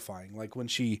horrifying. Like when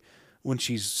she's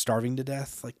starving to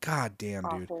death. Like, god damn,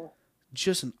 dude, Awful.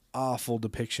 just an awful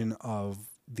depiction of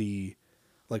the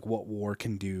like what war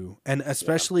can do, and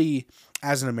especially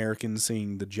as an American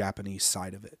seeing the Japanese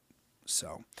side of it.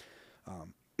 So,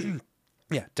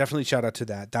 yeah, definitely shout out to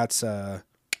that. That's I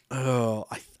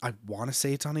want to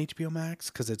say it's on HBO Max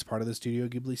because it's part of the Studio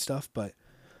Ghibli stuff, but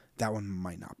that one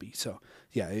might not be. So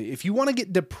yeah, if you want to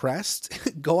get depressed,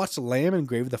 go watch Lamb and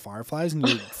Grave of the Fireflies, and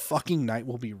your fucking night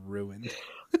will be ruined.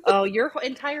 Oh, your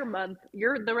entire month.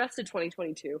 The rest of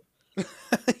 2022.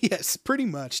 Yes, pretty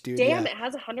much, dude. Damn, yeah. it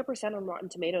has 100% on Rotten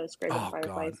Tomatoes. Grave of the Oh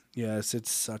Fireflies. god, yes,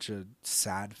 it's such a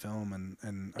sad film,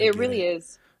 and I It get really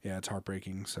is. Yeah, it's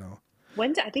heartbreaking. So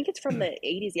I think it's from the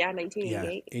 80s. Yeah, yeah,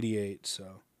 1988. 88.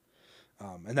 So,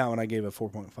 and that one I gave a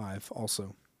 4.5,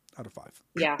 also out of 5.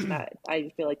 Yeah,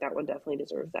 I feel like that one definitely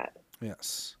deserves that.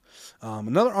 Yes.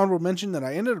 Another honorable mention that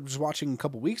I ended up just watching a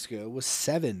couple weeks ago was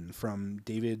Seven from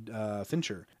David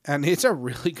Fincher. And it's a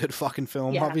really good fucking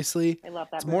film, Yeah, obviously. I love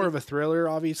that It's movie. more of a thriller,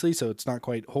 obviously, so it's not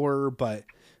quite horror, but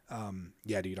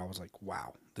yeah, dude, I was like,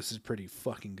 wow, this is pretty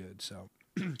fucking good. So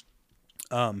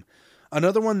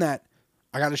another one that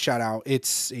I got to shout out,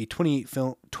 it's a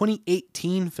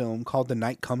 2018 film called The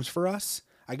Night Comes for Us.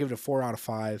 I give it a 4 out of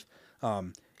 5.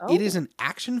 It is an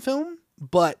action film,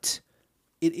 but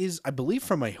it is, I believe,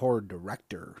 from a horror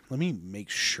director. Let me make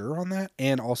sure on that.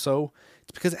 And also,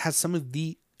 it's because it has some of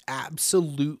the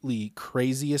absolutely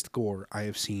craziest gore I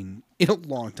have seen in a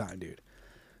long time, dude.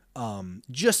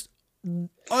 Just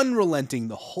unrelenting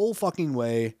the whole fucking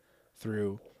way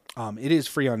through. It is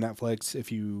free on Netflix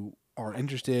if you are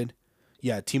interested.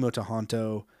 Yeah, Timo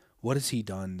Tahanto. What has he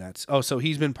done? So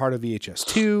he's been part of VHS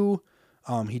 2.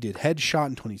 He did Headshot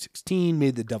in 2016,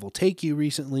 made The Devil Take You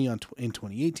recently in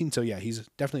 2018. So yeah, he's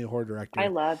definitely a horror director. I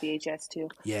love VHS too.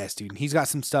 Yes, dude. And he's got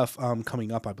some stuff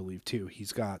coming up, I believe, too.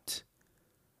 He's got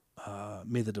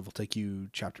May the Devil Take You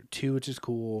Chapter 2, which is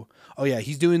cool. Oh yeah,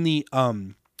 he's doing the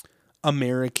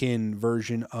American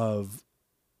version of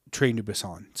Train to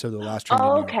Busan. So the last train to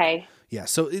New York. Okay. Yeah,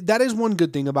 so that is one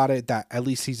good thing about it, that at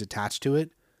least he's attached to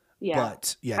it. Yeah.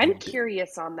 But yeah, I'm dude,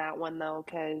 curious on that one though,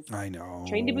 because I know.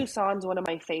 Train to Busan's one of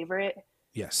my favorite horror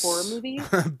Yes. movies.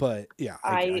 But yeah,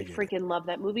 I I get it. freaking love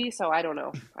that movie, so I don't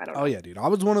know. Oh yeah, dude. I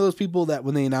was one of those people that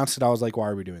when they announced it, I was like, why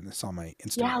are we doing this on my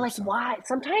Instagram? Yeah, like So, why?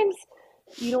 Sometimes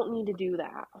you don't need to do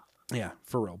that. yeah,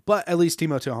 for real. But at least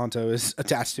Timo Tolhanto is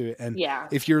attached to it. And Yeah.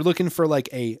 if you're looking for like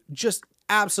a just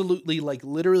absolutely like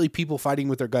literally people fighting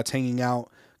with their guts hanging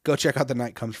out, go check out The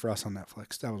Night Comes for Us on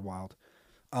Netflix. That was wild.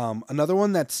 Another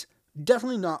one that's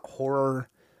definitely not horror,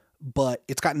 but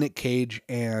it's got Nick Cage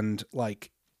and like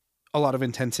a lot of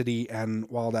intensity and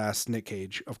wild ass Nick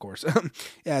Cage, of course.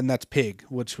 And that's Pig,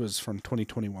 which was from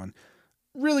 2021.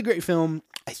 Really great film.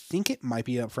 I think it might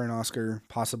be up for an Oscar,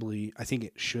 possibly. I think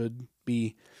it should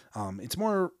be. It's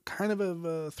more kind of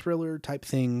a thriller type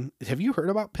thing. Have you heard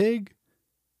about Pig?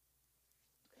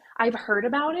 I've heard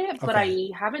about it, but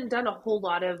Okay. I haven't done a whole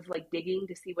lot of like digging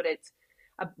to see what it's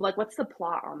like. What's the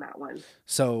plot on that one?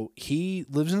 So he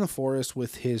lives in the forest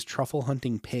with his truffle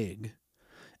hunting pig,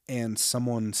 and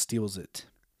someone steals it.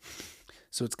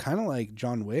 So it's kind of like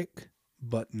John Wick,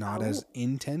 but not as Oh,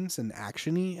 intense and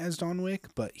actiony as John Wick,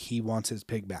 but he wants his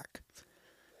pig back.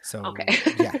 So okay.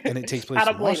 yeah, and it takes place I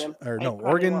don't in blame him. or I no, probably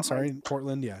Oregon, want sorry, mine.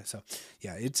 Portland, yeah. So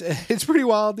yeah, it's it's pretty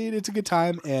wild, dude. It's a good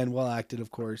time and well acted, of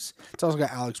course. It's also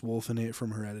got Alex Wolff in it from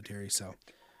Hereditary. So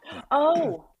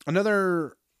Oh,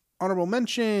 another honorable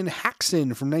mention,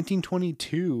 Haxon from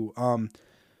 1922.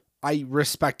 I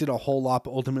respected a whole lot,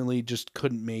 but ultimately just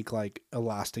couldn't make like a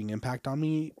lasting impact on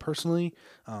me personally.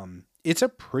 It's a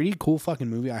pretty cool fucking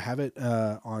movie. I have it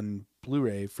on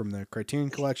Blu-ray from the Criterion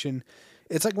Collection.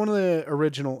 It's like one of the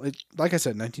original. Like I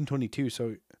said, 1922.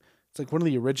 So it's like one of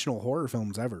the original horror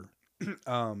films ever.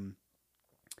 um,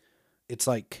 it's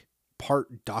like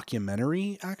part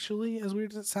documentary, actually, as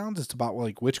weird as it sounds. It's about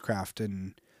like witchcraft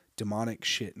and demonic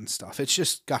shit and stuff. It's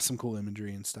just got some cool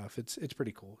imagery and stuff. It's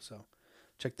pretty cool. So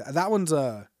check that. That one's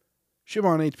should be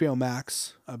on HBO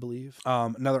Max, I believe.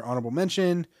 Another honorable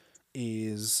mention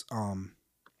is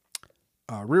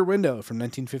Rear Window from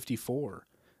 1954.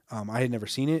 I had never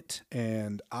seen it,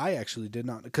 and I actually did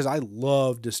not because I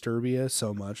love Disturbia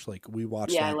so much. Like we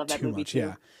watched yeah, I that love that too movie much, too.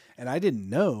 yeah. And I didn't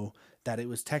know that it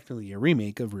was technically a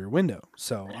remake of Rear Window,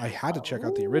 so I had to check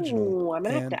out the original. Oh, I'm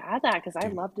gonna have And to add that because I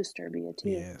dude, love Disturbia too.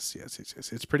 yes,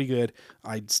 it's pretty good.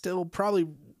 I'd still probably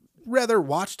rather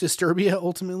watch Disturbia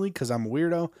ultimately because I'm a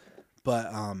weirdo,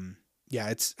 but yeah,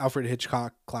 it's Alfred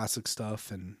Hitchcock classic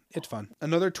stuff and it's fun.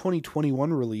 Another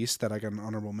 2021 release that I got an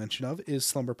honorable mention of is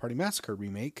Slumber Party Massacre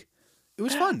remake. It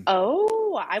was fun.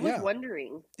 Oh, I was Yeah.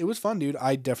 wondering. It was fun, dude.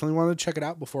 I definitely wanted to check it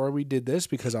out before we did this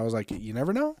because I was like, you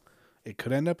never know. It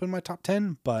could end up in my top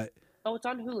 10, but Oh, it's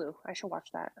on Hulu. I should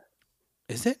watch that.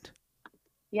 is it?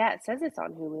 Yeah, it says it's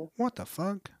on Hulu. What the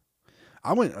fuck?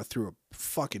 I went through a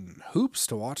fucking hoops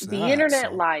to watch that. The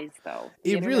internet so- lies, though.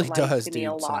 The It internet really lies does, to me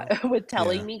a dude, lot so, with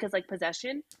telling yeah. me because, like,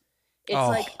 Possession, it's Oh.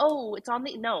 like, oh, it's on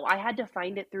the. No, I had to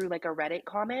find it through like a Reddit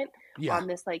comment Yeah. on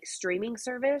this like streaming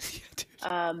service,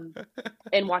 Dude.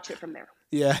 and watch it from there.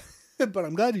 Yeah, but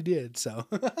I'm glad you did. So,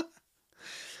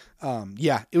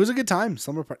 yeah, it was a good time.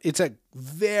 Slumber Party. It's a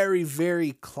very,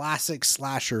 very classic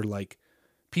slasher, like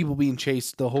people being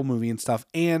chased the whole movie and stuff.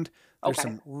 And there's Okay.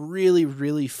 some really,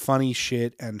 really funny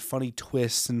shit and funny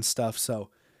twists and stuff. So,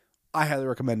 I highly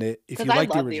recommend it if 'Cause you I like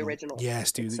love the the original. original.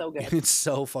 Yes, dude, It's so good. It's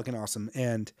so fucking awesome.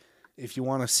 And if you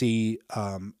want to see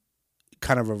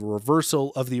kind of a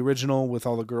reversal of the original with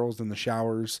all the girls in the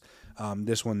showers,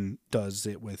 this one does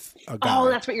it with a guy. Oh,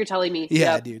 that's what you're telling me.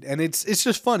 Yeah, Yep. dude. And it's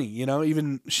just funny, you know.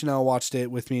 Even Chanel watched it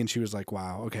with me and she was like,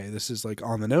 wow, okay, this is like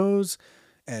on the nose.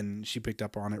 And she picked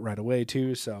up on it right away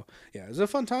too. So yeah, it was a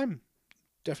fun time.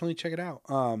 Definitely check it out.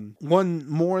 One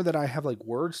more that I have like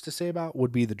words to say about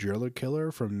would be The Driller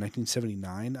Killer from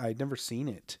 1979. I'd never seen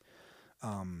it.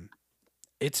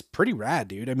 It's pretty rad,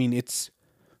 dude. I mean, it's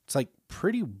like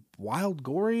pretty wild,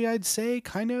 gory, I'd say,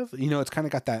 kind of. You know, it's kind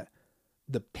of got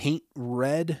the paint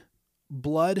red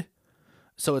blood,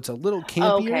 so it's a little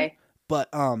campier. Okay. But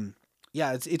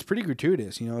yeah, it's pretty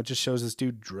gratuitous. You know, it just shows this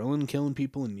dude drilling, killing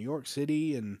people in New York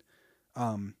City, and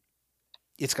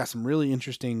it's got some really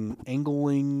interesting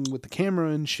angling with the camera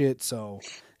and shit. So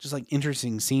just like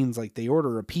interesting scenes, like they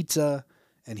order a pizza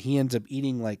and he ends up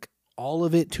eating like all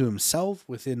of it to himself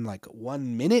within like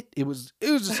 1 minute. It was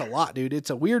just a lot, dude. It's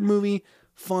a weird movie,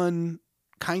 fun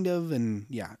kind of, and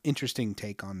yeah, interesting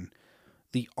take on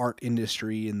the art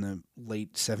industry in the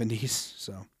late 70s.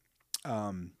 So,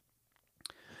 and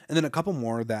then a couple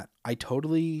more that I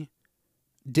totally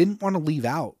didn't want to leave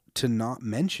out to not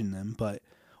mention them, but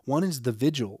one is The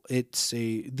Vigil. It's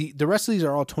the rest of these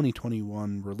are all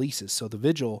 2021 releases. So The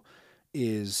Vigil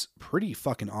is pretty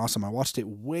fucking awesome. I watched it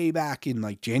way back in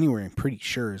like January, I'm pretty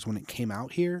sure is when it came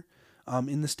out here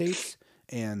in the States.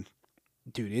 And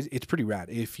dude, it's pretty rad.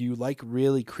 If you like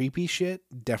really creepy shit,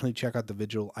 definitely check out The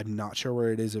Vigil. I'm not sure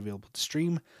where it is available to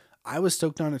stream. I was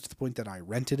stoked on it to the point that I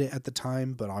rented it at the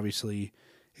time, but obviously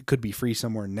it could be free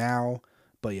somewhere now.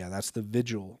 But yeah, that's The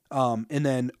Vigil. And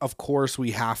then, of course,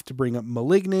 we have to bring up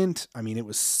Malignant. I mean, it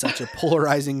was such a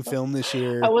polarizing film this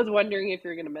year. I was wondering if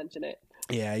you were going to mention it.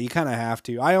 Yeah, you kind of have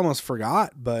to. I almost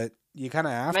forgot, but you kind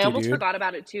of have to, I almost dude. forgot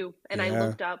about it too. And I Yeah.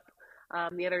 looked up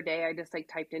the other day, I just like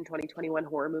typed in 2021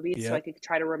 horror movies Yep. so I could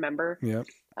try to remember Yep.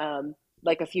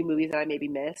 like a few movies that I maybe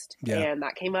missed. Yeah. And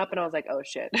that came up and I was like, oh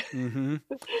shit. Mm-hmm.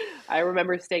 I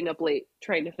remember staying up late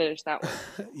trying to finish that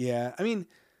one. Yeah, I mean,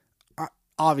 I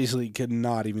obviously could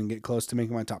not even get close to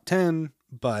making my top 10,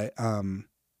 but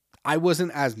I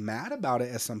wasn't as mad about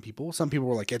it as some people. Some people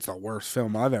were like, it's the worst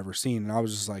film I've ever seen. And I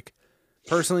was just like,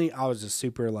 personally, I was just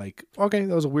super like, okay,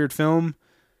 that was a weird film,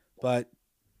 but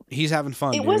he's having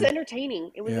fun. It dude. was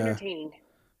entertaining. It was Yeah. entertaining.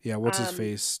 Yeah, what's his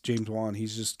face? James Wan.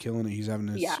 He's just killing it. He's having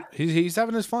his Yeah. he's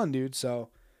having his fun, dude. So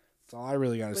that's all I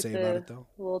really got to With say the about it, though.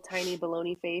 little tiny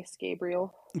baloney face,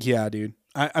 Gabriel. Yeah, dude.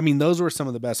 I mean, those were some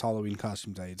of the best Halloween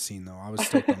costumes I had seen, though. I was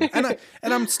stoked on it.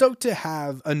 And I'm stoked to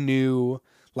have a new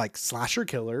like slasher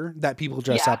killer that people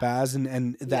dress Yeah. up as,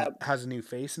 and that Yep. has a new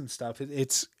face and stuff.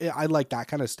 I like that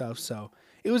kind of stuff. So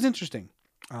it was interesting.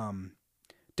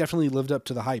 Definitely lived up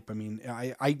to the hype. I mean,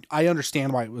 I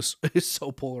understand why it was it's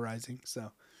so polarizing.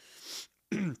 So,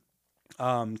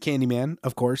 Candyman,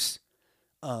 of course.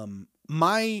 The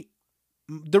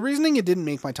reasoning it didn't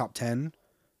make my top 10.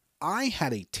 I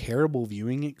had a terrible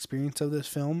viewing experience of this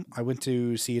film. I went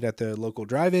to see it at the local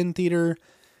drive-in theater,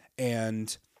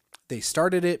 and they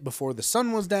started it before the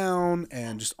sun was down,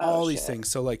 and just all these shit. things.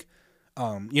 So like,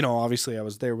 obviously I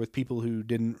was there with people who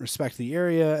didn't respect the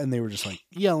area, and they were just like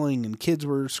yelling, and kids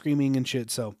were screaming and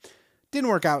shit. So didn't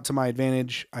work out to my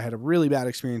advantage. I had a really bad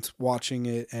experience watching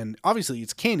it, and obviously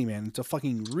it's Candyman. It's a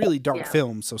fucking really dark Yeah.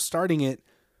 film. So starting it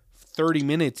 30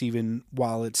 minutes even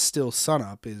while it's still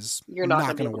sunup is You're not,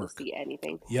 not going going to be to able work. to see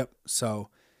anything. Yep. So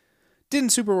didn't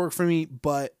super work for me,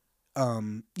 but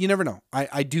you never know.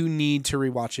 I do need to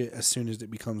rewatch it as soon as it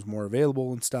becomes more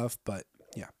available and stuff. But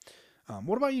yeah.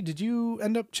 What about you? Did you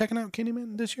end up checking out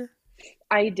Candyman this year?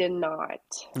 I did not.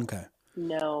 Okay.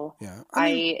 No. Yeah.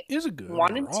 I it was a good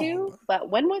wanted overall, to, but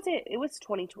when was it? It was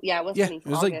 2020. Yeah, it was yeah, 2020.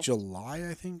 it was like August. July,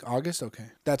 I think. August. Okay.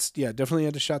 Definitely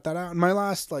had to shout that out. And my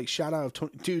last like shout out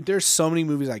of dude, there's so many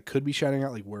movies I could be shouting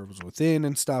out, like Where It Was Within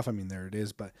and stuff. I mean, there it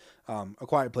is. But A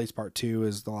Quiet Place Part 2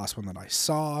 is the last one that I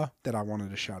saw that I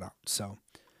wanted to shout out. So,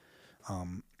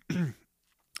 and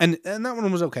that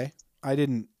one was okay. I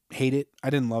didn't hate it. I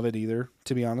didn't love it either,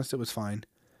 to be honest. It was fine.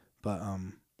 But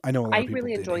I know a lot I of people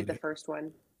really did enjoyed hate the it. first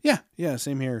one. Yeah,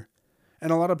 same here.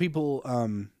 And a lot of people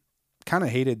kind of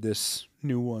hated this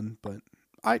new one, but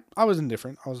I was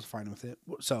indifferent. I was fine with it.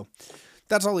 So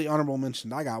that's all the honorable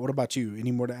mentions I got. What about you?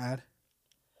 Any more to add?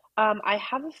 I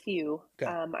have a few.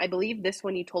 Okay. I believe this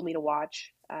one you told me to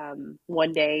watch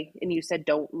one day, and you said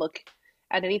don't look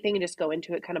at anything and just go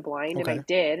into it kind of blind, and I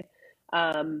did.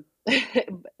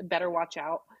 Better watch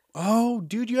out. Oh,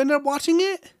 dude, you ended up watching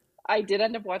it? I did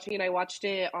end up watching it. I watched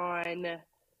it on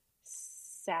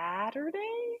Saturday.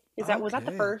 Was that the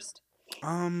Okay. first?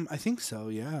 I think so,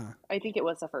 yeah. I think it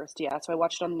was the first. Yeah. So I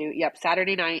watched it on the new. Yep,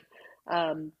 Saturday night.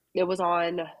 It was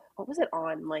on. What was it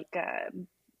on? Like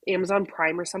Amazon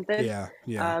Prime or something. Yeah.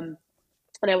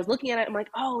 And I was looking at it. I'm like,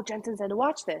 oh, Jensen said to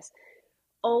watch this.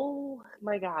 Oh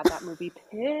my God, that movie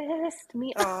pissed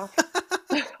me off.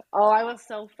 Oh, I was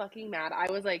so fucking mad.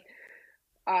 I was like,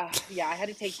 yeah, I had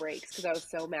to take breaks because I was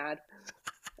so mad.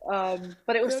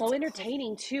 But it was so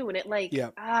entertaining too, and it like,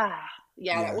 Yep.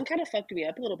 that one kind of fucked me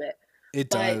up a little bit. It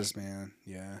But- does, man.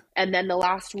 Yeah. And then the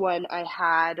last one I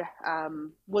had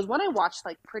was one I watched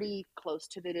like pretty close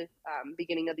to the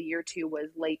beginning of the year too, was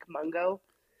Lake Mungo,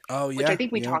 Oh, yeah. which I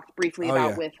think we yeah. talked briefly Oh,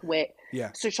 about yeah. with Wit.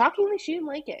 Yeah. So shockingly, she didn't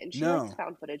like it, and she No. likes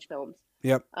found footage films.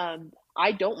 Yep.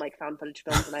 I don't like found footage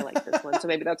films, and I like this one, so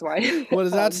maybe that's why. What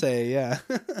does that say? Yeah.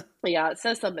 Yeah, it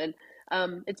says something.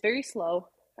 It's very slow,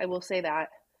 I will say that.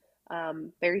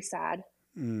 Very sad,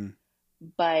 Mm.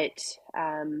 but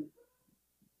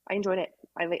I enjoyed it.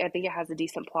 I think it has a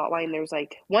decent plot line. There's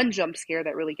like one jump scare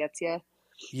that really gets you.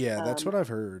 Yeah, that's what I've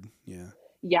heard. Yeah.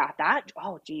 Yeah,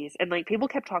 oh geez, and like people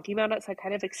kept talking about it, so I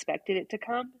kind of expected it to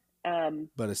come.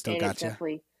 But it still And got you.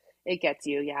 definitely, it gets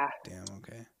you. Yeah. Damn,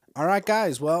 okay. All right,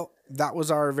 guys. Well, that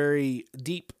was our very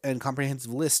deep and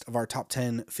comprehensive list of our top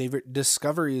 10 favorite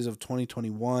discoveries of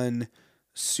 2021.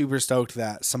 Super stoked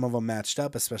that some of them matched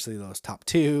up, especially those top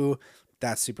two.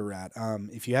 That's super rad.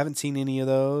 If you haven't seen any of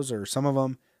those or some of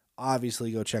them,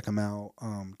 obviously go check them out.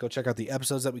 Go check out the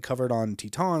episodes that we covered on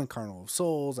Teton, Carnival of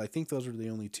Souls. I think those were the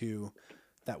only two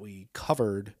that we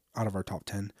covered out of our top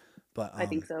 10. But I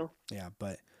think so. Yeah,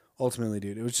 but ultimately,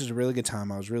 dude, it was just a really good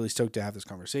time. I was really stoked to have this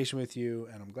conversation with you,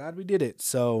 and I'm glad we did it.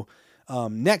 So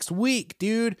next week,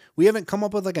 dude, we haven't come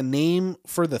up with like a name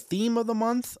for the theme of the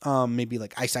month. Maybe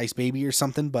like Ice Ice Baby or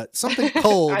something, but something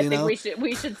cold, I you think know?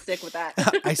 we should stick with that.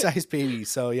 Ice Ice Baby.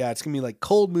 So yeah, it's gonna be like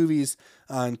cold movies.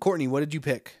 And Courtney, what did you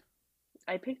pick?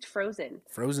 I picked Frozen.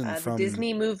 Frozen The from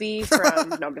Disney movie from.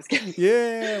 No, I'm just kidding.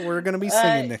 Yeah, we're gonna be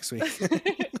singing next week.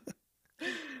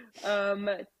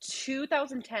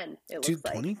 2010. It looks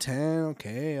like 2010.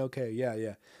 Okay.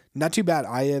 Yeah. Not too bad.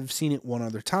 I have seen it one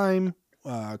other time,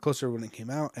 closer when it came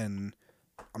out, and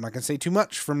I'm not gonna say too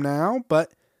much from now,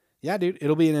 but yeah, dude,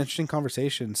 it'll be an interesting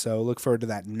conversation. So look forward to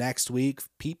that next week,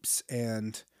 peeps,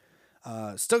 and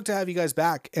stoked to have you guys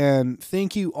back. And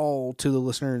thank you all to the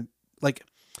listener. Like,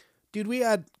 dude, we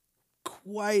had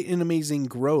quite an amazing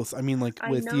growth. I mean, like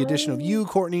with the addition of you,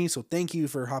 Courtney. So thank you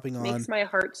for hopping on. Makes my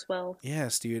heart swell.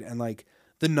 Yes, dude. And like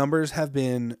the numbers have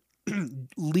been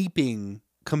leaping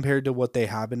compared to what they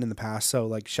have been in the past. So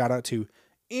like shout out to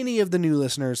any of the new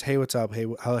listeners. Hey, what's up? Hey,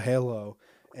 hello.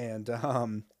 And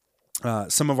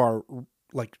some of our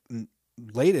like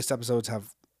latest episodes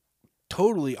have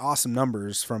totally awesome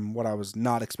numbers from what I was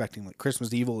not expecting. Like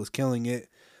Christmas Evil is killing it.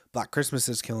 Black Christmas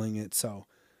is killing it. So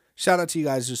shout out to you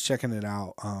guys just checking it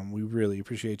out. We really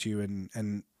appreciate you.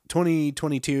 And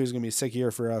 2022 is going to be a sick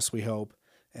year for us, we hope.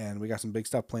 And we got some big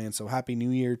stuff planned. So happy new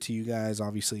year to you guys.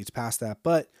 Obviously it's past that,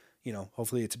 but you know,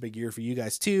 hopefully it's a big year for you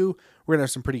guys too. We're going to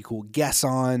have some pretty cool guests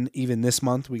on even this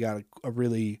month. We got a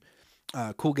really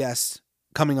cool guest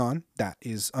coming on that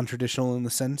is untraditional in the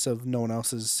sense of no one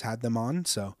else has had them on.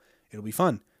 So it'll be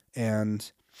fun.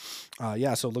 And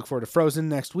yeah, so look forward to Frozen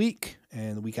next week,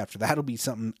 and the week after that will be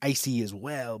something icy as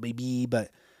well, baby. But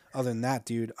other than that,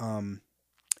 dude,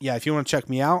 yeah, if you want to check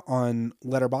me out on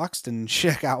Letterboxd and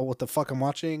check out what the fuck I'm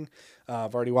watching,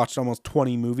 I've already watched almost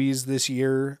 20 movies this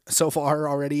year so far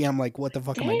already. I'm like, what the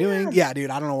fuck am I doing? Yeah, dude,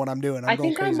 I don't know what I'm doing. I going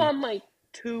think crazy. I'm on like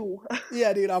 2.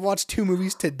 Yeah, dude, I've watched 2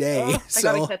 movies today. I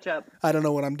gotta catch up. I don't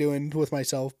know what I'm doing with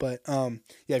myself, but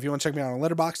yeah, if you want to check me out on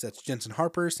Letterboxd, that's Jensen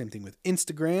Harper. Same thing with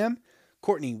Instagram.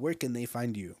 Courtney, where can they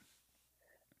find you?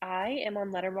 I am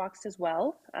on Letterboxd as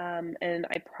well, and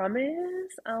I promise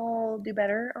I'll do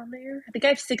better on there. I think I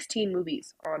have 16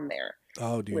 movies on there.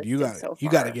 Oh, dude, listed you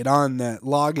got to get on that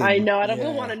login. I know. I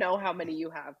don't want to know how many you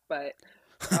have, but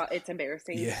it's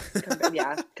embarrassing.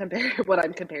 Compare what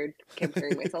I'm comparing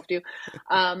myself to.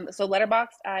 So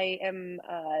Letterboxd, I am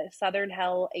Southern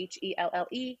Hell HELLE,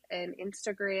 and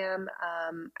Instagram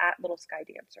at Little Sky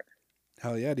Dancer.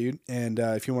 Hell yeah, dude. And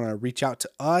if you want to reach out to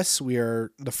us, we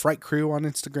are the Fright Crew on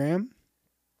Instagram.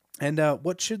 And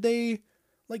what should they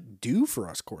like do for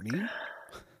us, Courtney?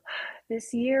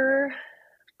 This year,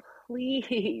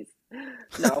 please.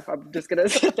 No, I'm just going to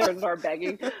sit there and start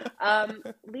begging.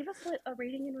 Leave us a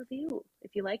rating and review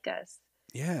if you like us.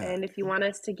 Yeah. And if you want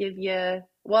us to give you,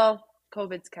 well,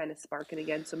 COVID's kind of sparking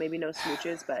again, so maybe no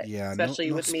smooches, but yeah,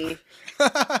 especially with me,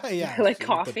 yeah, like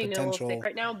coughing and a little sick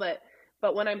right now, but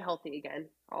when I'm healthy again,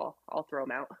 I'll throw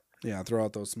them out. Yeah, throw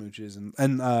out those smooches,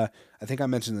 and I think I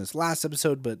mentioned this last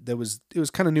episode, but it was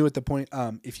kind of new at the point.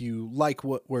 If you like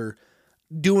what we're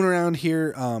doing around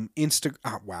here, Instagram,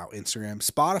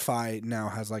 Spotify now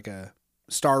has like a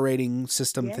star rating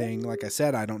system thing. Like I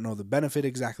said, I don't know the benefit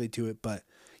exactly to it, but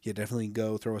yeah, definitely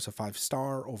go throw us a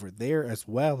 5-star over there as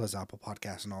well as Apple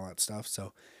Podcasts and all that stuff.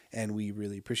 So, and we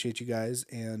really appreciate you guys,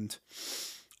 and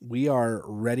we are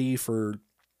ready for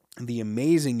the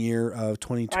amazing year of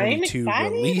 2022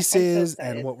 releases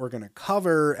and what we're going to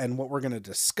cover and what we're going to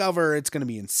discover. It's going to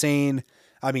be insane.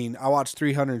 I mean, I watched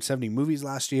 370 movies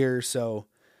last year, so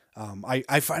I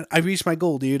reached my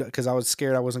goal, dude, because I was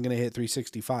scared I wasn't going to hit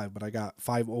 365, but I got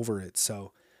 5 over it.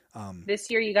 So this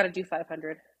year you got to do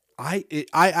 500. I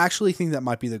actually think that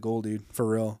might be the goal, dude, for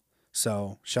real.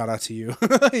 So shout out to you.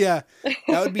 Yeah,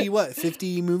 that would be what,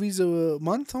 50 movies a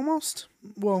month almost.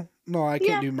 Well, no, I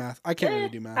can't do math. I can't really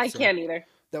do math. I can't either.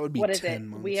 That would be what 10 is it?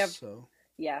 months. We have so.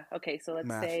 Yeah. Okay. So let's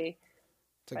say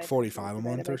it's like 45 a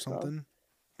month or something.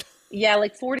 Yeah,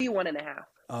 like 41 and a half.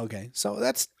 Okay,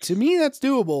 so to me that's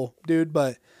doable, dude.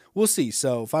 But we'll see.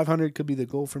 So 500 could be the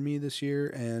goal for me this year,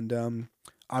 and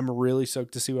I'm really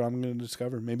stoked to see what I'm going to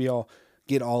discover. Maybe I'll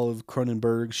get all of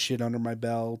Cronenberg's shit under my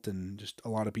belt and just a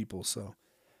lot of people. So,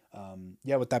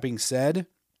 yeah, with that being said,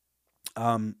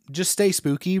 just stay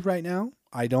spooky right now.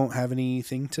 I don't have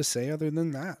anything to say other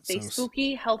than that. Stay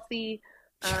spooky, healthy,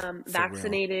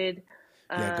 vaccinated.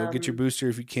 Yeah, go get your booster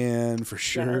if you can, for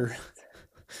sure. Yes.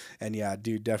 And yeah,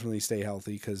 dude, definitely stay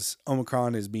healthy because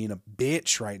Omicron is being a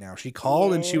bitch right now. She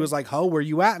called and she was like, "Ho, where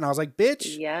you at?" And I was like,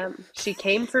 "Bitch." Yeah. She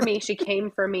came for me. She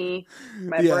came for me.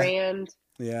 My Yeah. brand.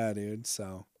 Yeah, dude.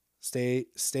 So stay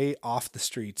off the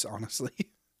streets, honestly.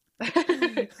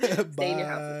 Stay in your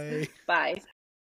houses. Bye. Bye.